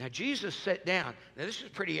 Now, Jesus sat down. Now, this is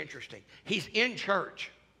pretty interesting. He's in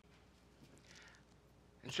church.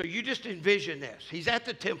 And so you just envision this. He's at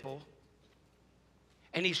the temple,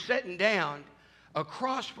 and he's sitting down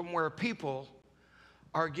across from where people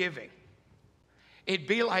are giving. It'd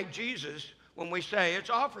be like Jesus when we say it's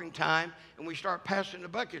offering time and we start passing the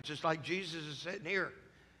buckets. It's like Jesus is sitting here,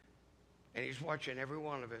 and he's watching every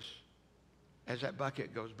one of us as that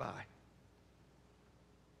bucket goes by.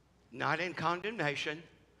 Not in condemnation,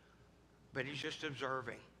 but he's just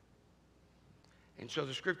observing. And so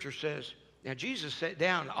the Scripture says, now Jesus sat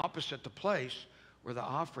down opposite the place where the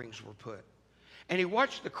offerings were put. And he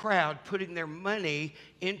watched the crowd putting their money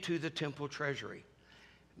into the temple treasury.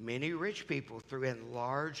 Many rich people threw in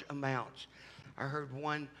large amounts. I heard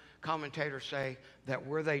one commentator say that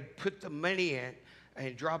where they put the money in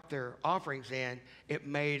and dropped their offerings in, it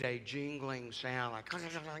made a jingling sound, like,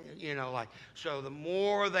 you know, like, so the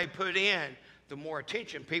more they put in, the more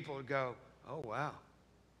attention people would go, oh, wow.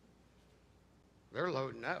 They're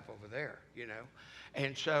loading up over there, you know.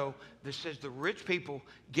 And so this says the rich people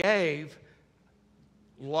gave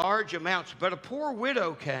large amounts. But a poor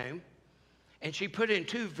widow came, and she put in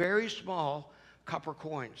 2 very small copper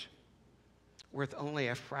coins worth only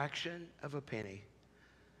a fraction of a penny.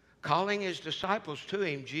 Calling his disciples to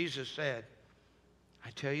him, Jesus said, I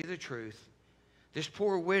tell you the truth, this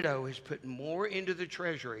poor widow has put more into the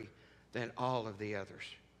treasury than all of the others.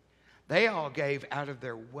 They all gave out of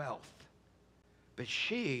their wealth. But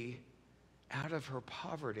she, out of her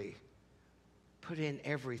poverty, put in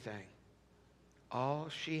everything, all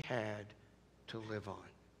she had to live on.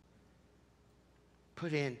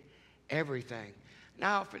 Put in everything.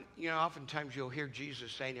 Now, oftentimes you'll hear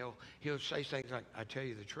Jesus saying, he'll say things like, I tell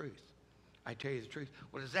you the truth. I tell you the truth.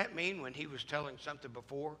 Well, does that mean when he was telling something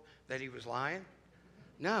before that he was lying?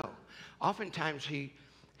 No. Oftentimes he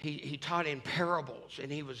taught in parables,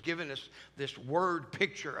 and he was giving us this word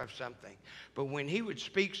picture of something. But when he would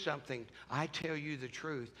speak something, I tell you the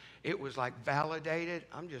truth, it was like validated.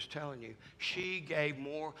 I'm just telling you, she gave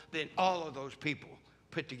more than all of those people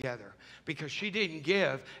put together, because she didn't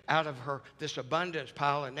give out of this abundance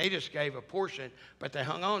pile, and they just gave a portion, but they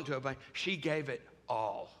hung on to it. But she gave it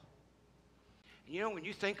all. And you know, when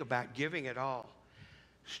you think about giving it all,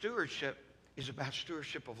 stewardship is about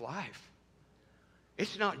stewardship of life.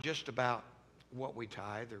 It's not just about what we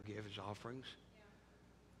tithe or give as offerings.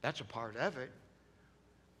 That's a part of it.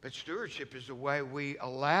 But stewardship is the way we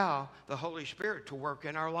allow the Holy Spirit to work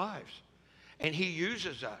in our lives. And he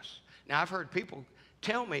uses us. Now, I've heard people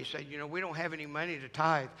tell me, say, we don't have any money to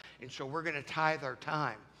tithe, and so we're going to tithe our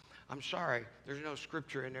time. I'm sorry, there's no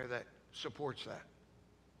scripture in there that supports that.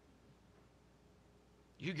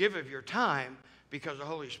 You give of your time because the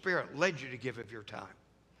Holy Spirit led you to give of your time.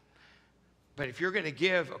 But if you're going to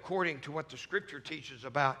give according to what the Scripture teaches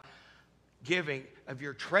about giving of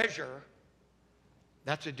your treasure,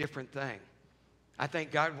 that's a different thing. I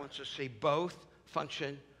think God wants to see both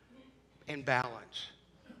function in balance.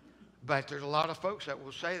 But there's a lot of folks that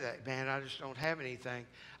will say that, man, I just don't have anything.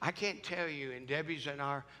 I can't tell you, in Debbie's and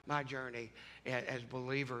my journey as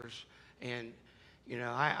believers, and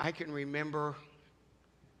I can remember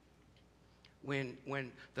when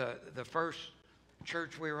the first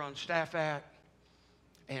church we were on staff at,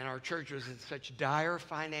 and our church was in such dire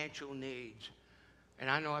financial needs. And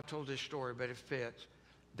I know I've told this story, but it fits.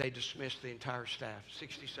 They dismissed the entire staff,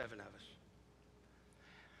 67 of us.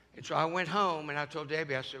 And so I went home, and I told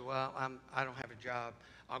Debbie, I said, well, I don't have a job.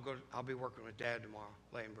 I'll be working with Dad tomorrow,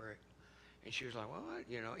 laying brick. And she was like, well,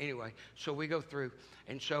 what? Anyway, so we go through.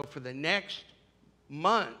 And so for the next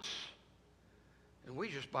months, and we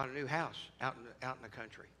just bought a new house out in the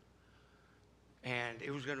country. And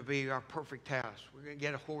it was going to be our perfect house. We're going to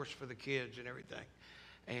get a horse for the kids and everything.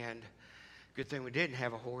 And good thing we didn't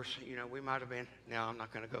have a horse. You know, we might have been. No, I'm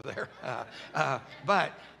not going to go there.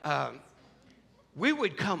 But we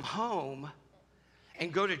would come home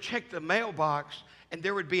and go to check the mailbox, and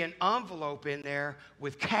there would be an envelope in there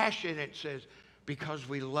with cash in it that says, because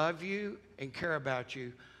we love you and care about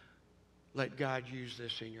you, let God use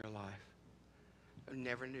this in your life. I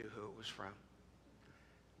never knew who it was from.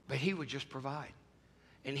 But he would just provide.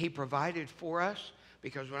 And he provided for us,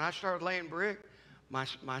 because when I started laying brick,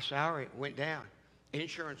 my salary went down.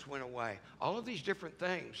 Insurance went away. All of these different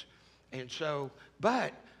things. And so,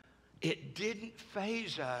 but it didn't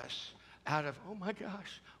faze us out of, oh my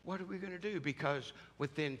gosh, what are we going to do? Because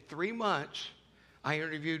within 3 months, I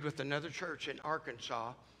interviewed with another church in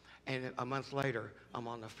Arkansas, and a month later, I'm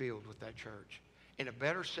on the field with that church. In a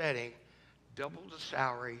better setting, double the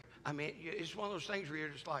salary. I mean, it's one of those things where you're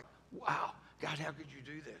just like, wow, God, how could you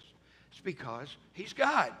do this? It's because he's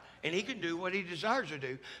God, and he can do what he desires to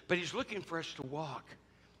do, but he's looking for us to walk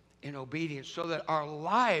in obedience so that our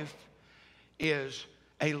life is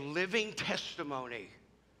a living testimony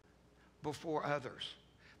before others.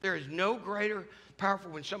 There is no greater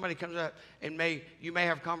powerful when somebody comes up and you may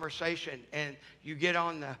have conversation, and you get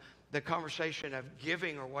on the conversation of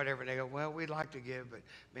giving or whatever, and they go, well, we'd like to give, but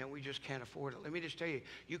man, we just can't afford it. Let me just tell you,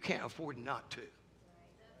 you can't afford not to.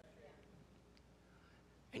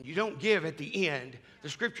 And you don't give at the end. The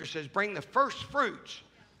scripture says, bring the first fruits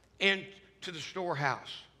into the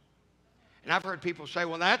storehouse. And I've heard people say,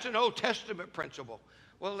 well, that's an Old Testament principle.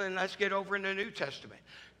 Well, then let's get over in the New Testament.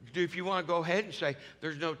 If you want to go ahead and say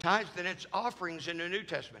there's no tithes, then it's offerings in the New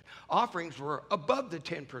Testament. Offerings were above the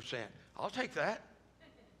 10%. I'll take that.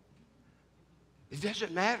 It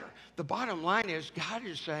doesn't matter. The bottom line is God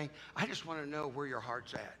is saying, I just want to know where your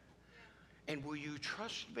heart's at. And will you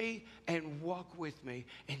trust me and walk with me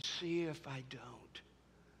and see if I don't?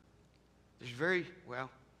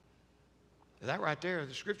 That right there,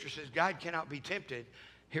 the scripture says God cannot be tempted.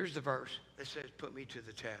 Here's the verse that says, put me to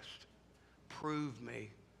the test. Prove me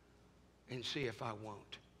and see if I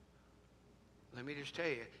won't. Let me just tell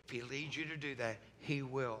you, if he leads you to do that, he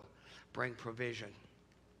will bring provision.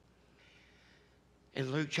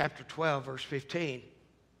 In Luke chapter 12, verse 15,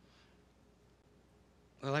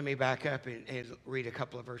 well, let me back up and read a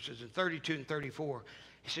couple of verses. In 32 and 34,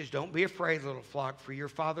 he says, don't be afraid, little flock, for your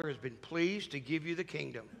Father has been pleased to give you the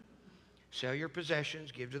kingdom. Sell your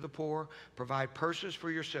possessions, give to the poor, provide purses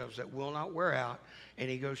for yourselves that will not wear out. And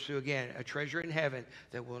he goes through again, a treasure in heaven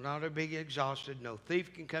that will not be exhausted. No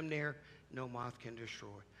thief can come near, no moth can destroy.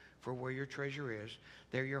 For where your treasure is,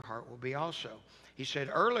 there your heart will be also. He said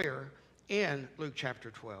earlier in Luke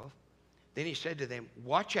chapter 12, then he said to them,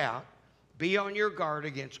 watch out, be on your guard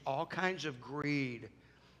against all kinds of greed.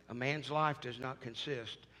 A man's life does not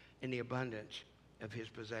consist in the abundance of his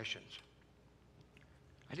possessions.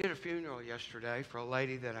 I did a funeral yesterday for a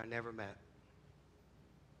lady that I never met.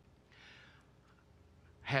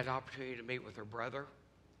 Had an opportunity to meet with her brother.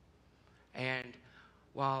 And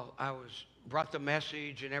while I brought the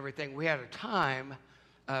message and everything, we had a time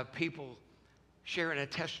of people sharing a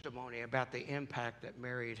testimony about the impact that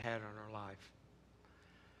Mary had had on her life.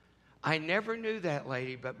 I never knew that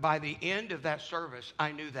lady, but by the end of that service,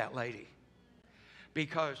 I knew that lady.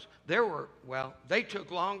 Because they took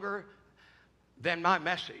longer than my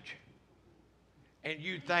message. And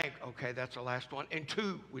you'd think, okay, that's the last one. And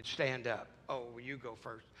two would stand up. Oh, well, you go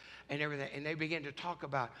first. And everything. And they began to talk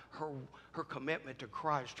about her commitment to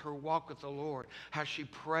Christ, her walk with the Lord, how she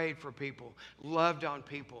prayed for people, loved on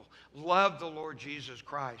people, loved the Lord Jesus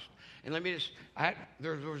Christ. And let me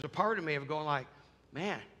there was a part of me of going like,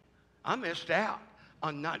 man, I missed out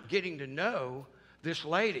on not getting to know this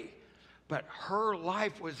lady. But her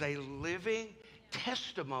life was a living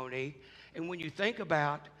testimony. And when you think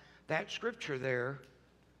about that scripture there,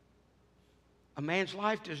 a man's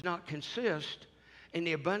life does not consist in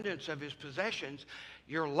the abundance of his possessions.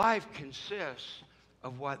 Your life consists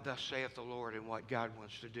of what thus saith the Lord and what God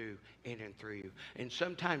wants to do in and through you. And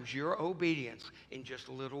sometimes your obedience in just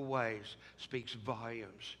little ways speaks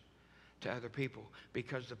volumes to other people,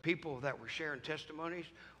 because the people that were sharing testimonies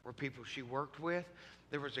were people she worked with.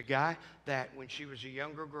 There was a guy that when she was a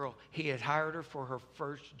younger girl, he had hired her for her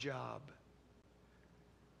first job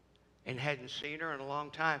and hadn't seen her in a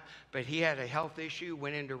long time, but he had a health issue,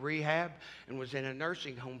 went into rehab, and was in a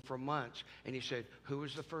nursing home for months. And he said, who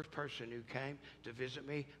was the first person who came to visit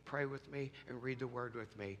me, pray with me, and read the word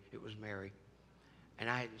with me? It was Mary. And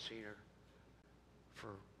I hadn't seen her for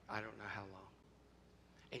I don't know how long.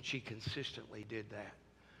 And she consistently did that.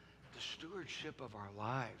 The stewardship of our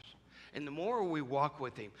lives. And the more we walk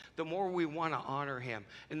with him, the more we want to honor him,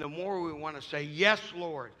 and the more we want to say, yes,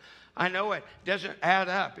 Lord. I know it doesn't add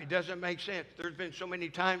up. It doesn't make sense. There's been so many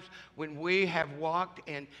times when we have walked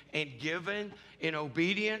and given in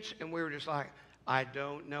obedience, and we were just like, I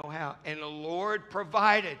don't know how. And the Lord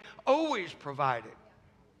provided, always provided.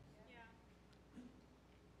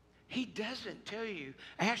 He doesn't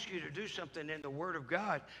ask you to do something in the Word of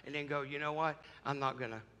God and then go, you know what? I'm not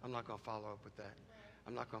gonna follow up with that.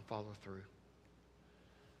 I'm not going to follow through.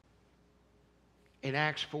 In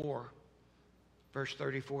Acts 4, verse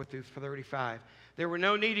 34 through 35, there were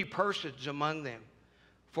no needy persons among them.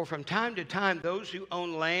 For from time to time, those who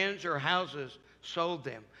owned lands or houses sold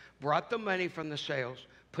them, brought the money from the sales,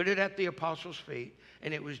 put it at the apostles' feet,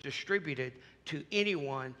 and it was distributed to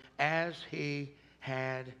anyone as he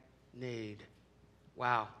had need.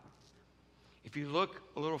 Wow. If you look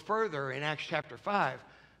a little further in Acts chapter 5,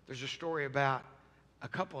 there's a story about a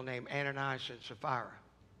couple named Ananias and Sapphira.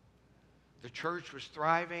 The church was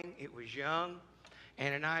thriving. It was young.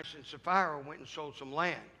 Ananias and Sapphira went and sold some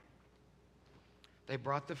land. They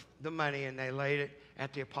brought the money and they laid it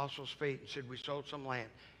at the apostles' feet and said, we sold some land.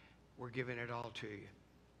 We're giving it all to you.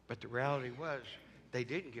 But the reality was they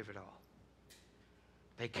didn't give it all.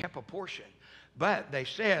 They kept a portion. But they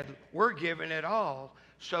said, we're giving it all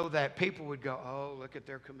so that people would go, oh, look at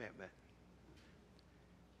their commitment.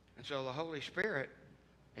 And so the Holy Spirit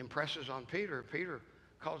impresses on Peter. Peter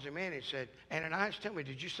calls him in and said, Ananias, tell me,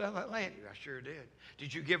 did you sell that land? I sure did.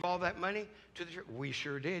 Did you give all that money to the church? We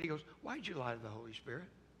sure did. He goes, why'd you lie to the Holy Spirit?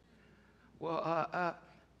 Well,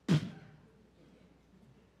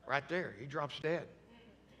 right there, he drops dead.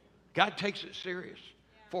 God takes it serious.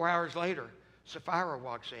 4 hours later, Sapphira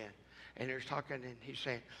walks in, and they're talking, and he's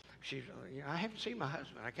saying, I haven't seen my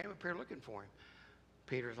husband. I came up here looking for him.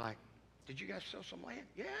 Peter's like, did you guys sell some land?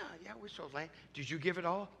 Yeah, we sold land. Did you give it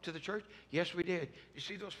all to the church? Yes, we did. You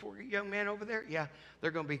see those 4 young men over there? Yeah,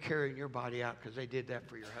 they're going to be carrying your body out because they did that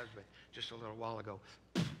for your husband just a little while ago.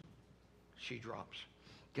 She drops.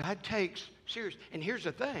 God takes serious. And here's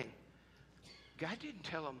the thing. God didn't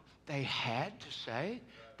tell them they had to say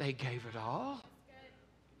they gave it all.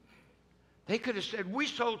 They could have said, we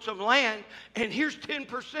sold some land, and here's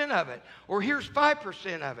 10% of it, or here's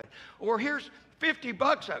 5% of it, or here's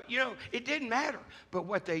 $50 of it. You know, it didn't matter. But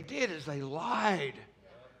what they did is they lied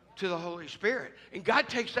to the Holy Spirit. And God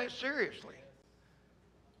takes that seriously.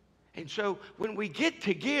 And so when we get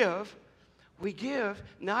to give, we give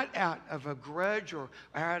not out of a grudge or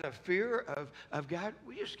out of fear of God.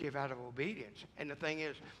 We just give out of obedience. And the thing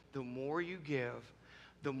is, the more you give,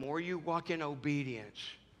 the more you walk in obedience.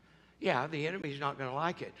 Yeah, the enemy's not going to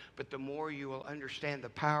like it. But the more you will understand the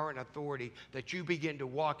power and authority that you begin to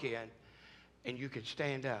walk in, and you can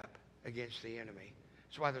stand up against the enemy.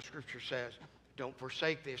 That's why the scripture says, don't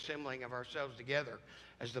forsake the assembling of ourselves together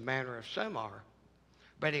as the manner of some are,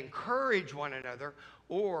 but encourage one another,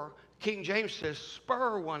 or King James says,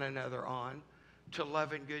 spur one another on to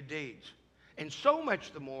love and good deeds. And so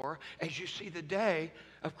much the more as you see the day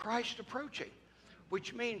of Christ approaching,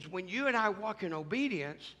 which means when you and I walk in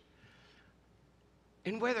obedience,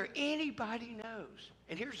 and whether anybody knows,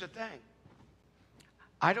 and here's the thing,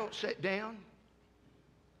 I don't sit down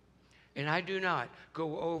and I do not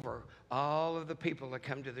go over all of the people that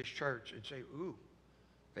come to this church and say, ooh,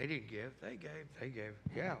 they didn't give, they gave.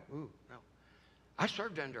 Yeah, ooh, no. I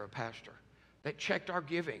served under a pastor that checked our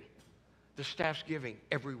giving, the staff's giving,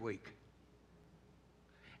 every week.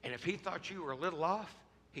 And if he thought you were a little off,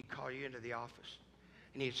 he'd call you into the office.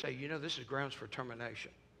 And he'd say, you know, this is grounds for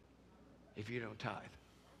termination if you don't tithe.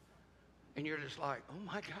 And you're just like, oh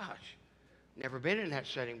my gosh, never been in that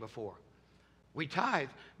setting before. We tithe,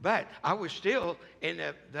 but I was still in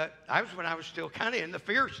when I was still kind of in the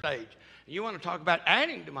fear stage. And you want to talk about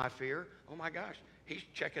adding to my fear? Oh my gosh, he's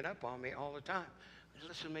checking up on me all the time.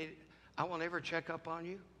 Listen to me, I will never check up on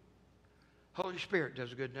you. Holy Spirit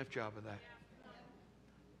does a good enough job of that.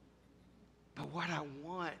 But what I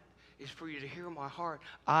want is for you to hear my heart.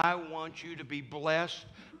 I want you to be blessed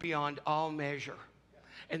beyond all measure.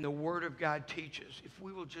 And the Word of God teaches, if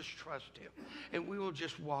we will just trust Him and we will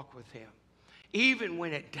just walk with Him, even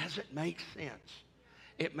when it doesn't make sense,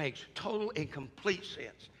 it makes total and complete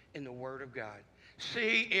sense in the Word of God.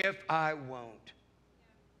 See if I won't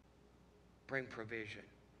bring provision.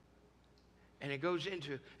 And it goes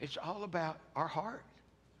into, it's all about our heart.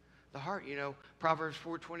 The heart, you know, Proverbs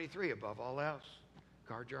 4:23, above all else,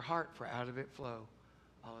 guard your heart, for out of it flow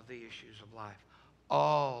all of the issues of life.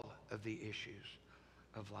 All of the issues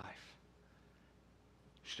of life.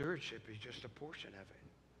 Stewardship is just a portion of it.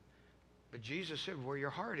 But Jesus said, where your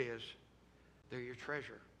heart is, there your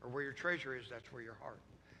treasure. Or where your treasure is, that's where your heart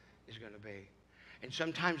is going to be. And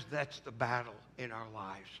sometimes that's the battle in our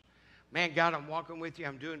lives. Man, God, I'm walking with you.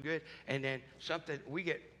 I'm doing good. And then something,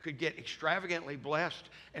 could get extravagantly blessed,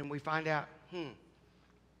 and we find out,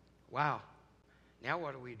 wow, now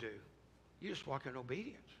what do? You just walk in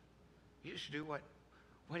obedience. You just do what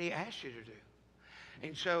he asked you to do.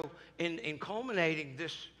 And so in culminating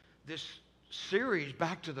this series,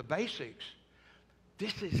 Back to the Basics,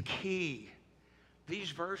 this is key.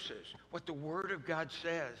 These verses, what the Word of God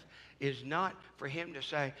says, is not for him to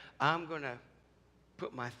say, I'm going to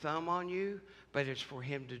put my thumb on you, but it's for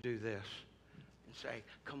him to do this and say,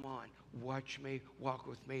 come on, watch me, walk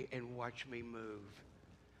with me, and watch me move.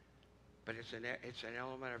 But it's an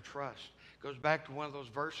element of trust. It goes back to one of those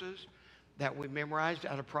verses that we memorized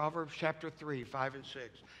out of Proverbs chapter 3, 5 and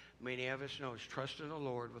 6. Many of us know it's trust in the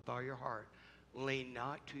Lord with all your heart. Lean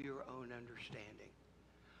not to your own understanding.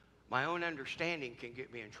 My own understanding can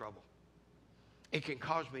get me in trouble. It can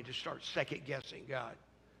cause me to start second-guessing God.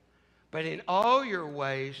 But in all your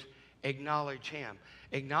ways, acknowledge him.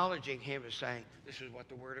 Acknowledging him is saying, this is what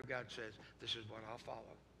the Word of God says. This is what I'll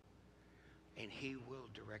follow. And he will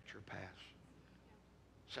direct your paths.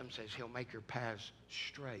 Some says he'll make your paths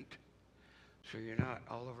straight. So you're not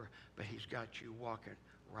all over, but he's got you walking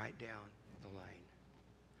right down the lane.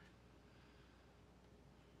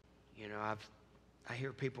 You know, I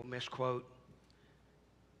hear people misquote.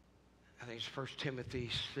 I think it's 1 Timothy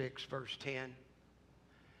 6, verse 10.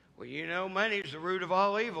 Well, you know, money is the root of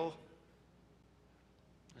all evil.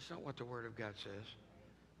 That's not what the Word of God says.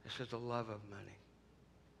 It says the love of money.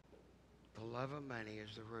 The love of money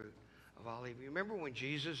is the root of all evil. You remember when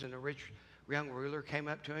Jesus and the rich young ruler came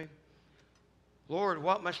up to him? Lord,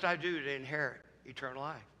 what must I do to inherit eternal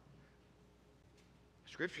life?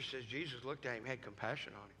 Scripture says Jesus looked at him, had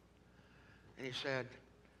compassion on him. And he said,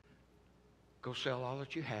 go sell all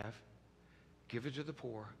that you have, give it to the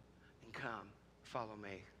poor, and come, follow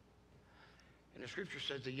me. And the scripture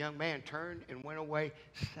says the young man turned and went away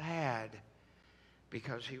sad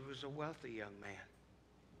because he was a wealthy young man.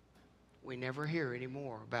 We never hear any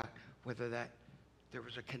more about whether there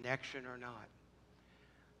was a connection or not.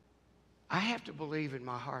 I have to believe in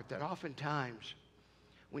my heart that oftentimes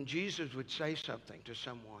when Jesus would say something to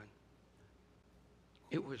someone,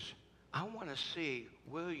 it was, I want to see,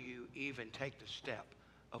 will you even take the step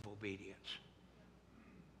of obedience?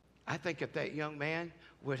 I think if that young man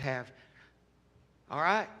would have, all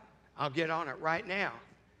right, I'll get on it right now,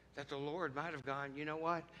 that the Lord might have gone, you know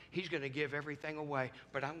what? He's going to give everything away,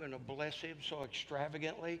 but I'm going to bless him so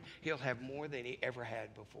extravagantly, he'll have more than he ever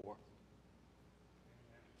had before.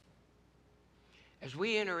 As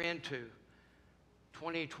we enter into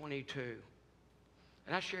 2022,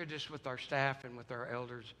 and I shared this with our staff and with our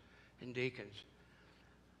elders and deacons,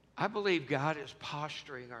 I believe God is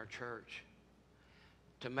posturing our church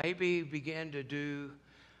to maybe begin to do,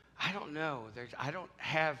 I don't know, I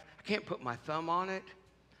can't put my thumb on it,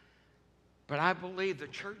 but I believe the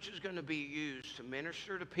church is going to be used to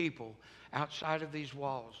minister to people outside of these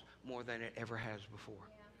walls more than it ever has before.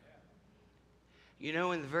 You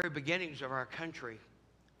know, in the very beginnings of our country,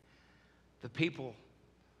 the people,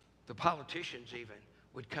 the politicians even,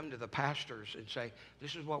 would come to the pastors and say,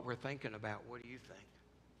 this is what we're thinking about. What do you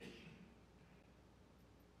think?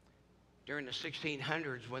 During the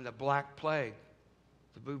 1600s, when the Black Plague,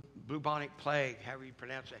 the bubonic plague, however you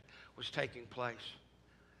pronounce it, was taking place,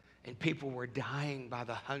 and people were dying by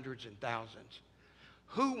the hundreds and thousands,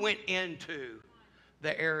 who went into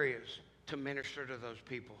the areas to minister to those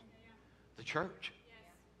people? The church.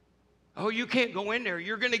 Oh, you can't go in there.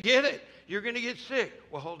 You're going to get it. You're going to get sick.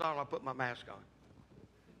 Well, hold on. I'll put my mask on.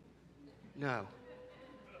 No.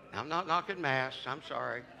 I'm not knocking masks. I'm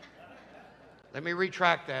sorry. Let me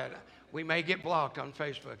retract that. We may get blocked on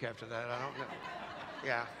Facebook after that. I don't know.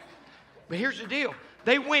 Yeah. But here's the deal.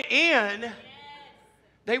 They went in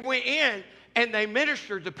and they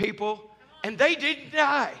ministered to people, and they didn't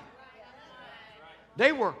die.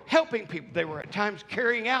 They were helping people. They were at times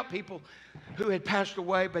carrying out people who had passed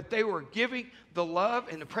away, but they were giving the love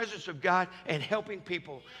and the presence of God and helping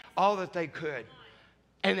people all that they could.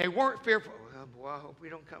 And they weren't fearful. Oh, boy, I hope we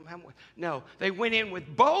don't come home with. No, they went in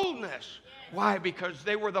with boldness. Why? Because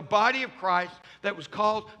they were the body of Christ that was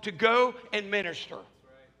called to go and minister.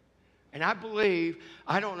 And I believe,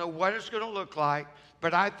 I don't know what it's going to look like,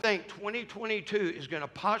 but I think 2022 is going to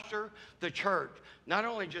posture the church, not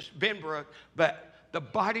only just Benbrook, but the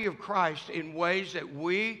body of Christ in ways that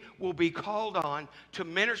we will be called on to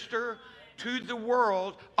minister to the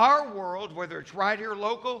world, our world, whether it's right here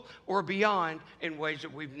local or beyond, in ways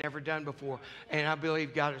that we've never done before. And I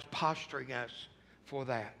believe God is posturing us for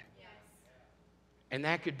that. And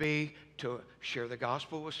that could be to share the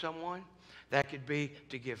gospel with someone. That could be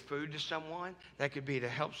to give food to someone. That could be to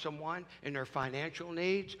help someone in their financial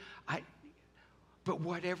needs. But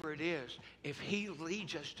whatever it is, if he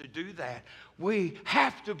leads us to do that, we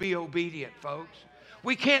have to be obedient, folks.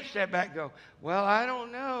 We can't step back and go, well, I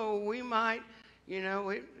don't know. We might,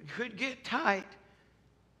 it could get tight.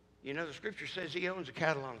 The scripture says he owns a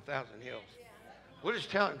cattle on 1,000 hills. We'll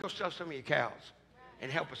just tell him, go sell some of your cows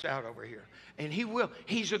and help us out over here. And he will.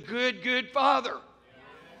 He's a good, good father.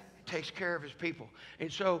 Takes care of his people.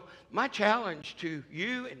 And so my challenge to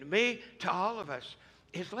you and to me, to all of us,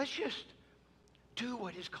 is let's just do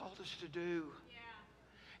what he's called us to do. Yeah.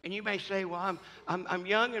 And you may say, well, I'm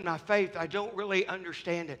young in my faith. I don't really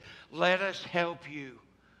understand it. Let us help you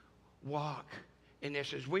walk in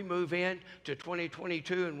this. As we move in to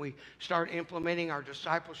 2022 and we start implementing our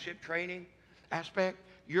discipleship training aspect,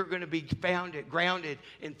 you're going to be grounded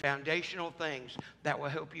in foundational things that will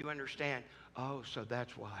help you understand, oh, so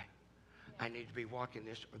that's why I need to be walking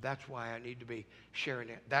this, or that's why I need to be sharing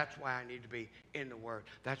it. That's why I need to be in the Word.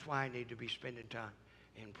 That's why I need to be spending time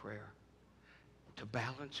in prayer. To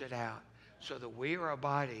balance it out so that we are a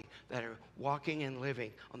body that are walking and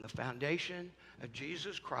living on the foundation of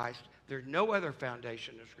Jesus Christ. There's no other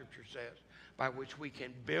foundation, the Scripture says, by which we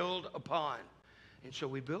can build upon. And so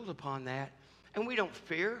we build upon that, and we don't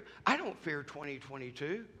fear. I don't fear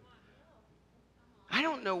 2022. I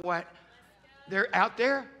don't know what they're out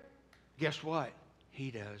there. Guess what?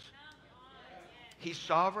 He does. He's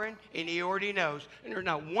sovereign, and he already knows. And there's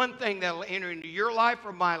not one thing that will enter into your life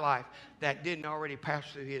or my life that didn't already pass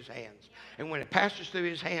through his hands. And when it passes through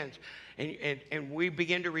his hands and we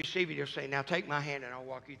begin to receive it, he'll say, now take my hand and I'll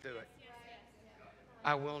walk you through it.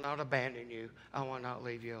 I will not abandon you. I will not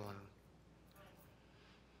leave you alone.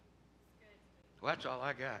 Well, that's all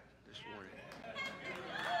I got this morning.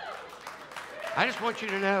 I just want you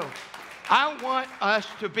to know, I want us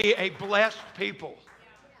to be a blessed people.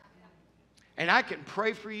 And I can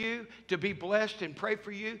pray for you to be blessed and pray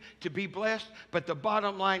for you to be blessed. But the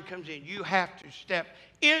bottom line comes in. You have to step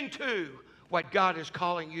into what God is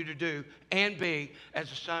calling you to do and be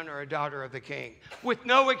as a son or a daughter of the King. With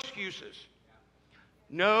no excuses.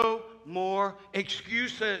 No more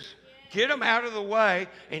excuses. Get them out of the way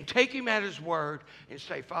and take him at his word and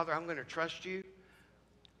say, Father, I'm going to trust you.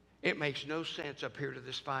 It makes no sense up here to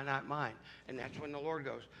this finite mind. And that's when the Lord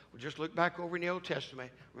goes, well, just look back over in the Old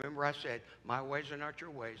Testament. Remember I said, my ways are not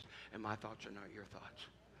your ways, and my thoughts are not your thoughts.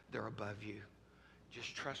 They're above you.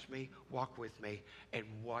 Just trust me, walk with me, and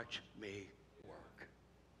watch me work.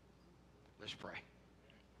 Let's pray.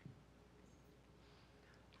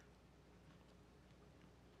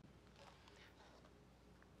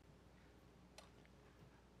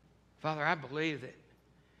 Father, I believe that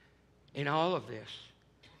in all of this,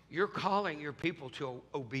 you're calling your people to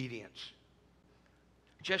obedience.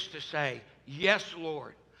 Just to say, yes,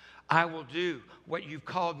 Lord, I will do what you've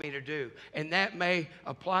called me to do. And that may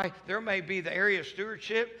apply. There may be the area of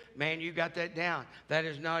stewardship. Man, you got that down. That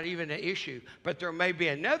is not even an issue. But there may be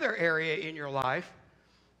another area in your life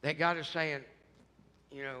that God is saying,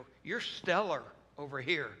 you're stellar over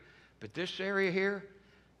here. But this area here,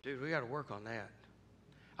 dude, we got to work on that.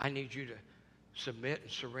 I need you to submit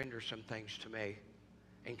and surrender some things to me.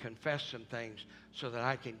 And confess some things so that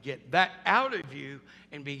I can get that out of you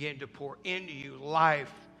and begin to pour into you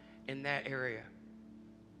life in that area.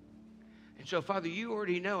 And so, Father, you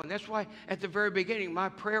already know. And that's why at the very beginning, my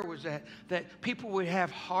prayer was that people would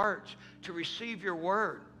have hearts to receive your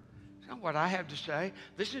word. It's not what I have to say.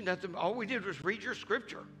 This is nothing. All we did was read your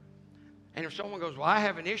scripture. And if someone goes, well, I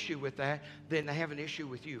have an issue with that, then they have an issue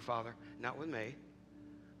with you, Father, not with me,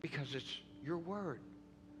 because it's your word.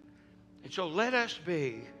 And so let us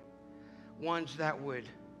be ones that would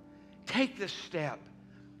take this step.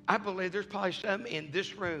 I believe there's probably some in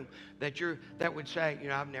this room that would say,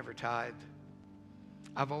 I've never tithed.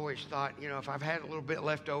 I've always thought, if I've had a little bit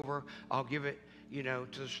left over, I'll give it,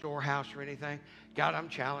 to the storehouse or anything. God, I'm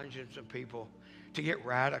challenging some people to get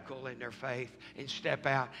radical in their faith and step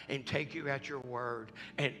out and take you at your word.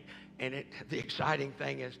 And the exciting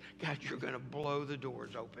thing is, God, you're going to blow the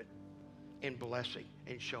doors open in blessing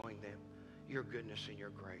and showing them your goodness and your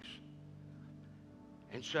grace.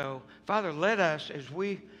 And so, Father, let us, as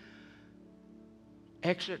we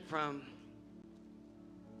exit from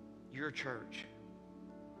your church,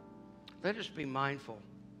 let us be mindful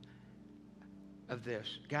of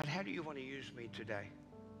this. God, how do you want to use me today?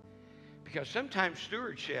 Because sometimes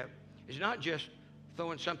stewardship is not just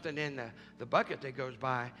throwing something in the bucket that goes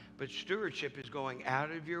by, but stewardship is going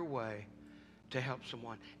out of your way to help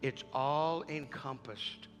someone. It's all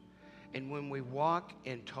encompassed. And when we walk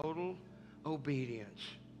in total obedience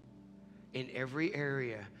in every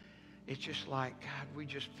area. It's just like, God, we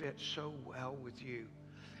just fit so well with you.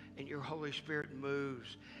 And your Holy Spirit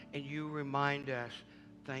moves, and you remind us,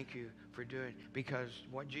 thank you for doing. Because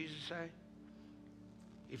what Jesus said?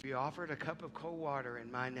 If you offered a cup of cold water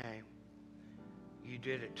in my name, you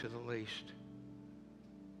did it to the least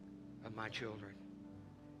of my children.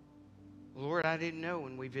 Lord, I didn't know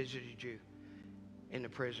when we visited you in the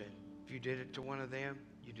prison. If you did it to one of them,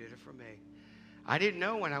 you did it for me. I didn't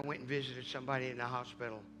know when I went and visited somebody in the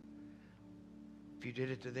hospital. If you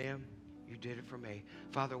did it to them, you did it for me.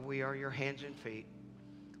 Father, we are your hands and feet.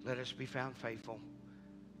 Let us be found faithful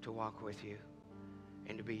to walk with you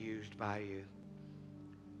and to be used by you.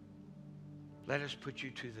 Let us put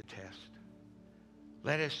you to the test.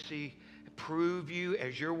 Let us prove you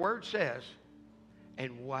as your word says,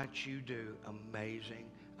 and watch you do amazing,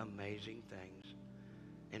 amazing things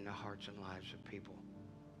in the hearts and lives of people.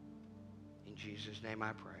 In Jesus' name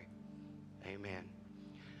I pray. Amen.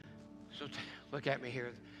 So look at me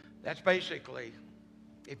here. That's basically,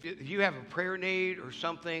 if you have a prayer need or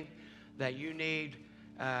something that you need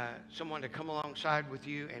someone to come alongside with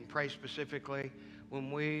you and pray specifically,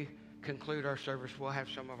 when we conclude our service, we'll have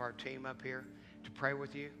some of our team up here to pray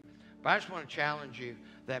with you. But I just want to challenge you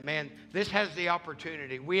that, man, this has the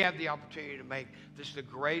opportunity. We have the opportunity to make this the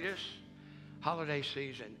greatest holiday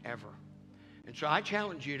season ever. And so I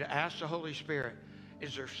challenge you to ask the Holy Spirit,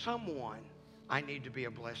 is there someone I need to be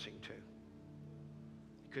a blessing to?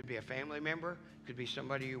 It could be a family member. It could be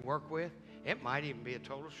somebody you work with. It might even be a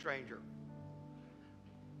total stranger.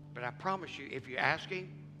 But I promise you, if you ask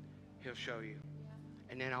him, he'll show you.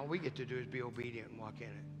 And then all we get to do is be obedient and walk in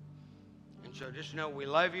it. And so just know we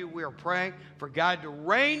love you. We are praying for God to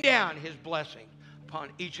rain down his blessing upon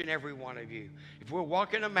each and every one of you. If we'll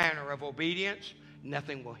walk in a manner of obedience,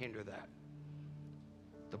 nothing will hinder that.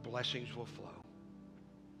 The blessings will flow.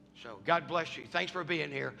 So God bless you. Thanks for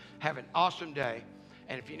being here. Have an awesome day.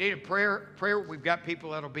 And if you need a prayer, we've got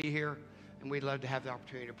people that'll be here, and we'd love to have the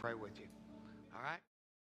opportunity to pray with you.